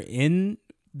 when you're in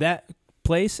that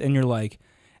place and you're like,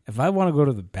 if I want to go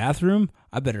to the bathroom,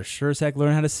 I better sure as heck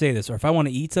learn how to say this. Or if I want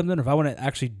to eat something, or if I want to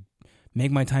actually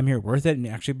make my time here worth it and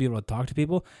actually be able to talk to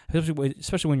people,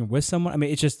 especially when you're with someone. I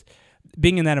mean, it's just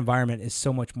being in that environment is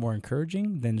so much more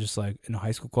encouraging than just in a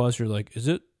high school class. You're like, is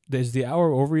the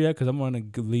hour over yet? Because I'm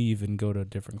going to leave and go to a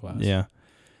different class. Yeah.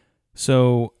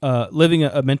 So living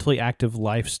a mentally active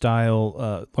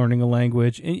lifestyle, learning a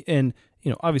language, and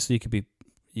obviously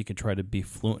you could try to be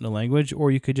fluent in a language,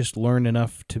 or you could just learn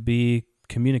enough to be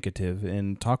communicative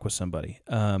and talk with somebody.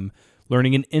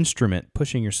 Learning an instrument,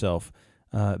 pushing yourself,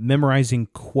 memorizing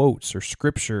quotes or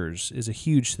scriptures is a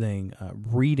huge thing.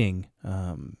 Reading,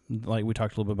 like we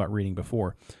talked a little bit about reading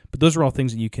before, but those are all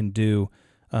things that you can do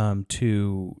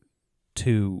to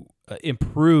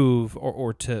improve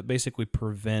or to basically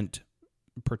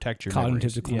protect your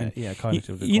cognitive decline. Yeah,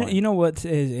 cognitive decline. You know what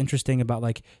is interesting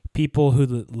about people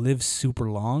who live super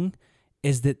long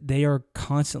is that they are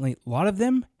constantly, a lot of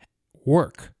them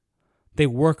work. They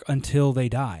work until they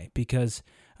die because,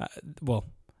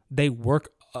 they work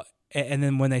and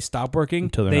then when they stop working,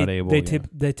 until they're not able,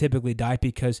 they typically die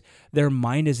because their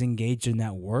mind is engaged in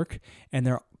that work and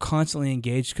they're constantly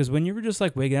engaged. Because when you're just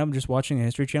waking up and just watching the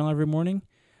History Channel every morning,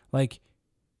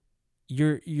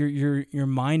 your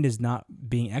mind is not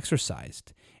being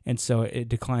exercised, and so it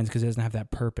declines because it doesn't have that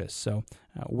purpose. So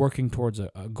working towards a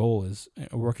goal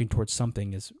working towards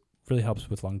something really helps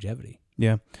with longevity.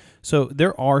 Yeah. So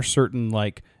there are certain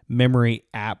memory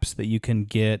apps that you can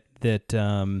get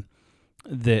that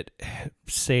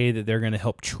say that they're going to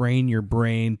help train your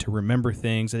brain to remember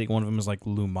things. I think one of them is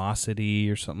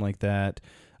Lumosity or something like that.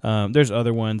 There's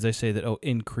other ones. They say that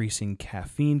increasing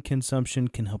caffeine consumption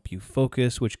can help you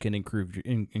focus, which can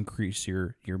increase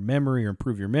your memory or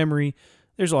improve your memory.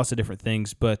 There's lots of different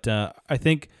things, but I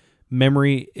think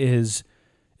memory it's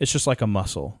just like a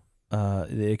muscle.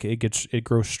 It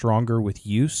grows stronger with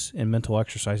use, and mental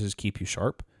exercises keep you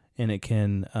sharp, and it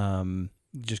can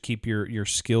just keep your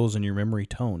skills and your memory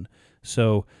tone.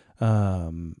 So,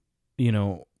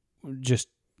 just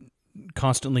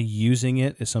constantly using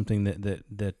it is something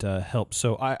that helps.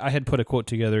 So I had put a quote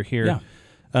together here,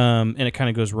 and it kind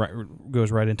of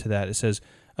goes right into that. It says,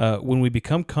 "When we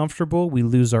become comfortable, we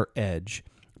lose our edge,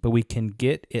 but we can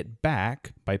get it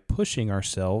back by pushing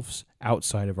ourselves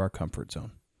outside of our comfort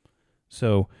zone."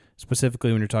 So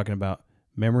specifically, when you're talking about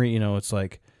memory, it's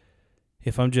like,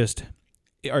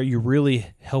 are you really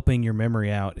helping your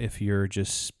memory out if you're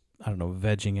just,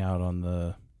 vegging out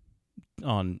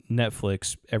on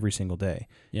Netflix every single day?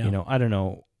 Yeah. I don't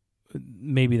know.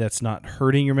 Maybe that's not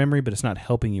hurting your memory, but it's not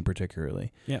helping you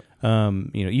particularly. Yeah.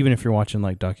 Even if you're watching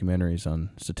like documentaries on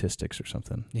statistics or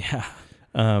something. Yeah.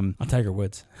 On Tiger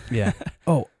Woods. Yeah.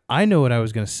 Oh, I know what I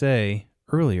was going to say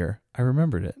earlier. I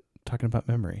remembered it. Talking about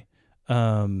memory.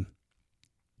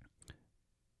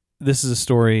 This is a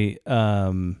story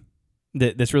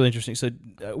that's really interesting. So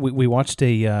we watched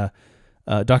a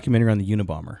documentary on the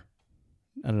Unabomber.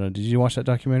 I don't know. Did you watch that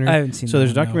documentary? I haven't seen So that,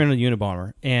 there's a documentary on the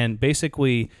Unabomber, and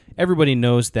basically everybody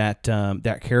knows that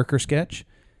that character sketch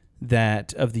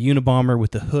that of the Unabomber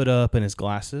with the hood up and his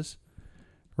glasses,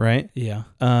 right? Yeah.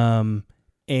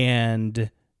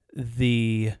 And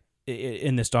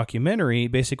in this documentary,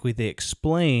 basically they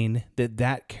explain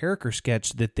that character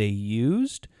sketch that they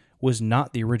used was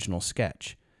not the original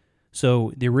sketch.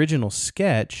 So the original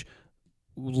sketch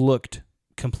looked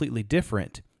completely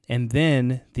different. And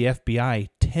then the FBI,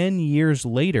 10 years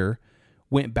later,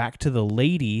 went back to the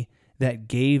lady that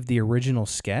gave the original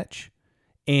sketch,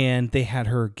 and they had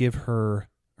her give her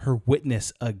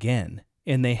witness again.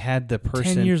 And they had the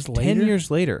person 10 years later? 10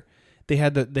 years later, they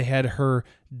had her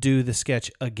do the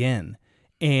sketch again.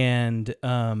 And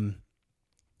I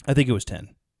think it was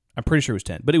 10. I'm pretty sure it was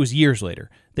 10, but it was years later.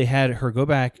 They had her go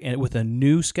back and with a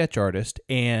new sketch artist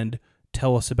and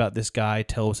tell us about this guy,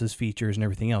 tell us his features and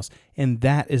everything else. And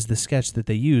that is the sketch that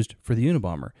they used for the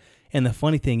Unabomber. And the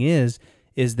funny thing is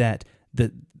that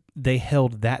they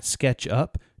held that sketch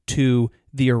up to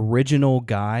the original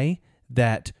guy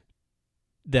that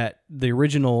the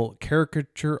original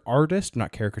caricature artist,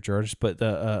 not caricature artist, but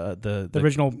the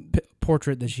original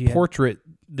portrait that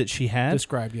she had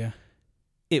described. Yeah,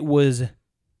 it was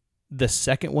the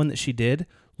second one that she did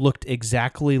looked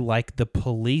exactly like the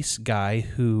police guy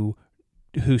who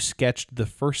sketched the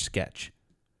first sketch.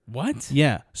 What?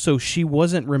 Yeah. So she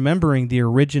wasn't remembering the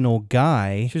original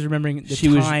guy. She was remembering the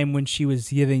time when she was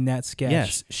giving that sketch.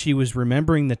 Yes, she was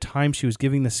remembering the time she was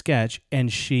giving the sketch, and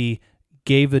she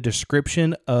gave a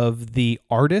description of the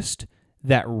artist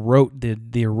that wrote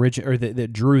the original or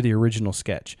that drew the original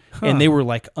sketch, and they were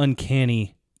like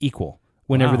uncanny equal.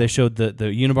 Whenever they showed the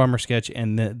Unabomber sketch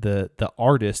and the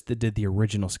artist that did the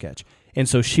original sketch, and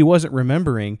so she wasn't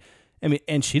remembering. I mean,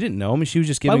 and she didn't know. I mean, she was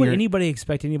just giving. Why would anybody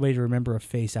expect anybody to remember a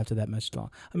face after that much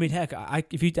long? I mean, heck,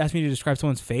 if you asked me to describe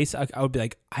someone's face, I would be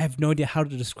like, I have no idea how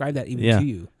to describe that even to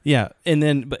you. Yeah, and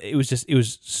then, but it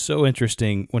was so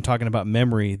interesting when talking about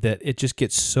memory that it just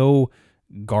gets so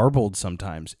garbled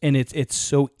sometimes, and it's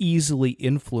so easily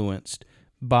influenced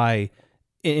by.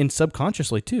 And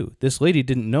subconsciously too. This lady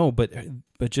didn't know, but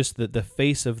just the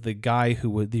face of the guy who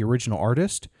was the original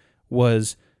artist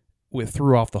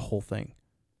threw off the whole thing.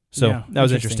 So that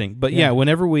was interesting. But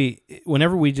whenever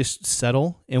we just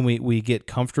settle and we get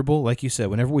comfortable, like you said,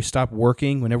 whenever we stop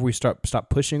working, whenever we stop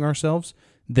pushing ourselves,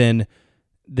 then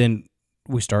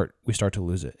we start to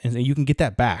lose it. And you can get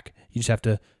that back. You just have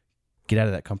to get out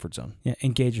of that comfort zone. Yeah,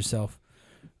 engage yourself.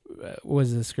 What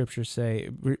does the scripture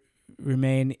say?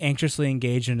 Remain anxiously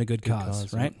engaged in a good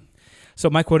cause, right? Yeah. So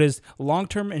my quote is,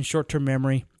 long-term and short-term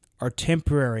memory are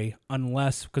temporary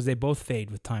because they both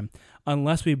fade with time,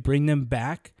 unless we bring them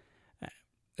back.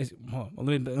 Let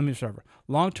me start over.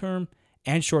 Long-term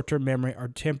and short-term memory are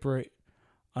temporary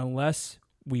unless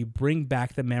we bring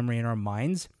back the memory in our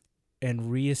minds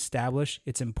and reestablish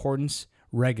its importance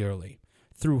regularly.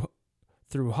 Through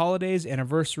holidays,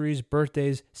 anniversaries,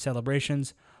 birthdays,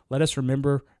 celebrations, let us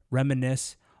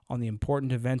reminisce on the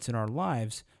important events in our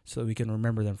lives so that we can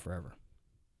remember them forever.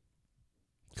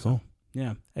 Cool.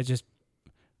 Yeah. It's just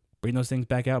bring those things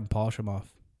back out and polish them off.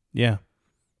 Yeah.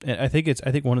 And I think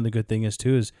one of the good things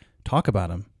is talk about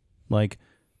them. Like,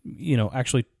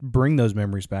 actually bring those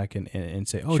memories back and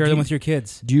say, share them with your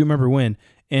kids. Do you remember when?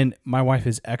 And my wife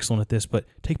is excellent at this, but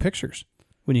take pictures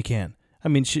when you can. I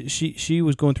mean, she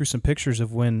was going through some pictures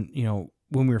of when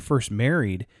we were first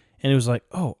married, and it was like,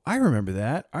 oh, I remember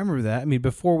that. I mean,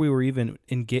 before we were even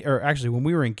engaged, or actually when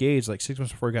we were engaged, like 6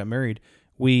 months before we got married,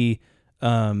 we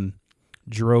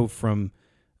drove from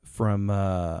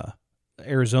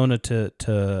Arizona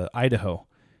to Idaho,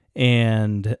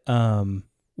 and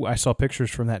I saw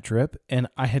pictures from that trip, and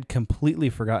I had completely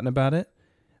forgotten about it.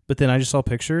 But then I just saw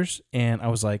pictures, and I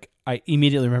was like, I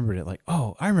immediately remembered it. Like,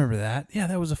 oh, I remember that. Yeah,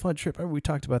 that was a fun trip. We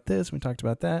talked about this. We talked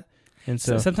about that. And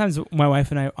so sometimes my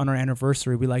wife and I, on our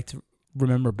anniversary, we like to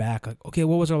remember back. Like, okay,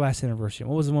 what was our last anniversary?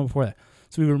 What was the one before that?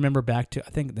 So we remember back to, I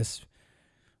think this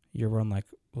year we're on like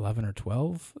 11 or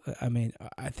 12. I mean,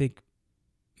 I think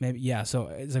maybe, yeah. So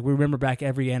it's like we remember back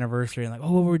every anniversary and like,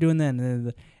 oh, what were we doing then?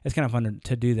 And it's kind of fun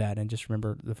to do that and just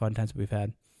remember the fun times that we've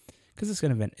had. Because it's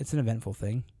an eventful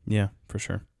thing. Yeah, for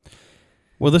sure.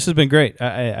 Well, this has been great.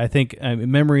 I think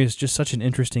memory is just such an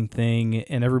interesting thing,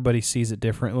 and everybody sees it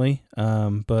differently.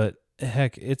 But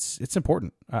heck, it's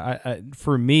important.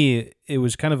 For me, it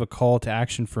was kind of a call to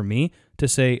action for me to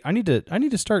say I need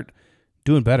to start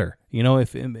doing better.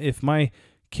 If my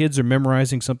kids are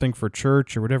memorizing something for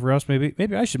church or whatever else,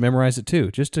 maybe I should memorize it too,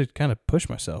 just to kind of push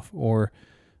myself. Or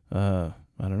I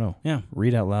don't know. Yeah,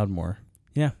 read out loud more.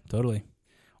 Yeah, totally.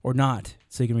 Or not,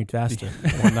 so you can read faster.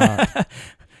 Or not.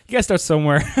 You gotta start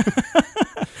somewhere.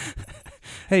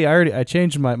 Hey, I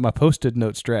changed my Post-it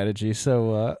note strategy,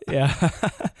 so yeah,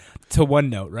 to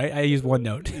OneNote, right? I use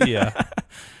OneNote. Yeah.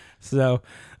 So,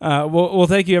 well,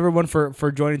 thank you everyone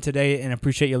for joining today, and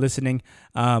appreciate you listening.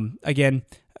 Again,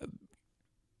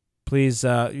 please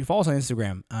you follow us on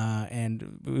Instagram,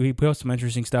 and we post some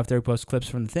interesting stuff there. We post clips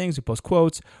from the things, we post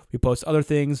quotes, we post other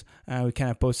things. We kind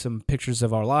of post some pictures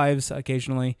of our lives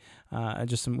occasionally,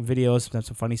 just some videos, sometimes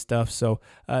some funny stuff. So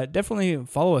definitely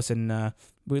follow us, and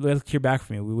we'd like to hear back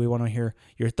from you. We want to hear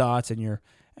your thoughts and your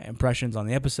impressions on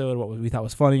the episode, what we thought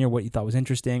was funny or what you thought was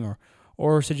interesting,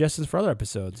 or suggestions for other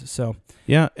episodes. So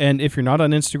yeah, and if you're not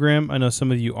on Instagram, I know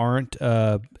some of you aren't.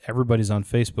 Everybody's on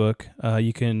Facebook.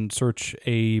 You can search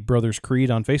A Brothers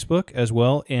Creed on Facebook as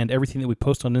well, and everything that we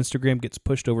post on Instagram gets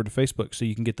pushed over to Facebook, so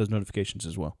you can get those notifications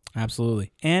as well.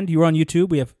 Absolutely. And you're on YouTube.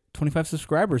 We have 25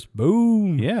 subscribers.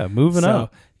 Boom. Yeah, moving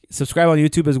up. Subscribe on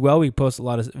YouTube as well. We post a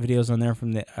lot of videos on there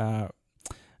from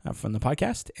the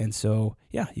podcast, and so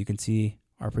yeah, you can see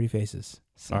our pretty faces.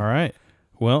 So. All right.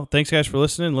 Well, thanks guys for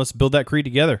listening. Let's build that creed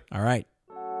together. All right.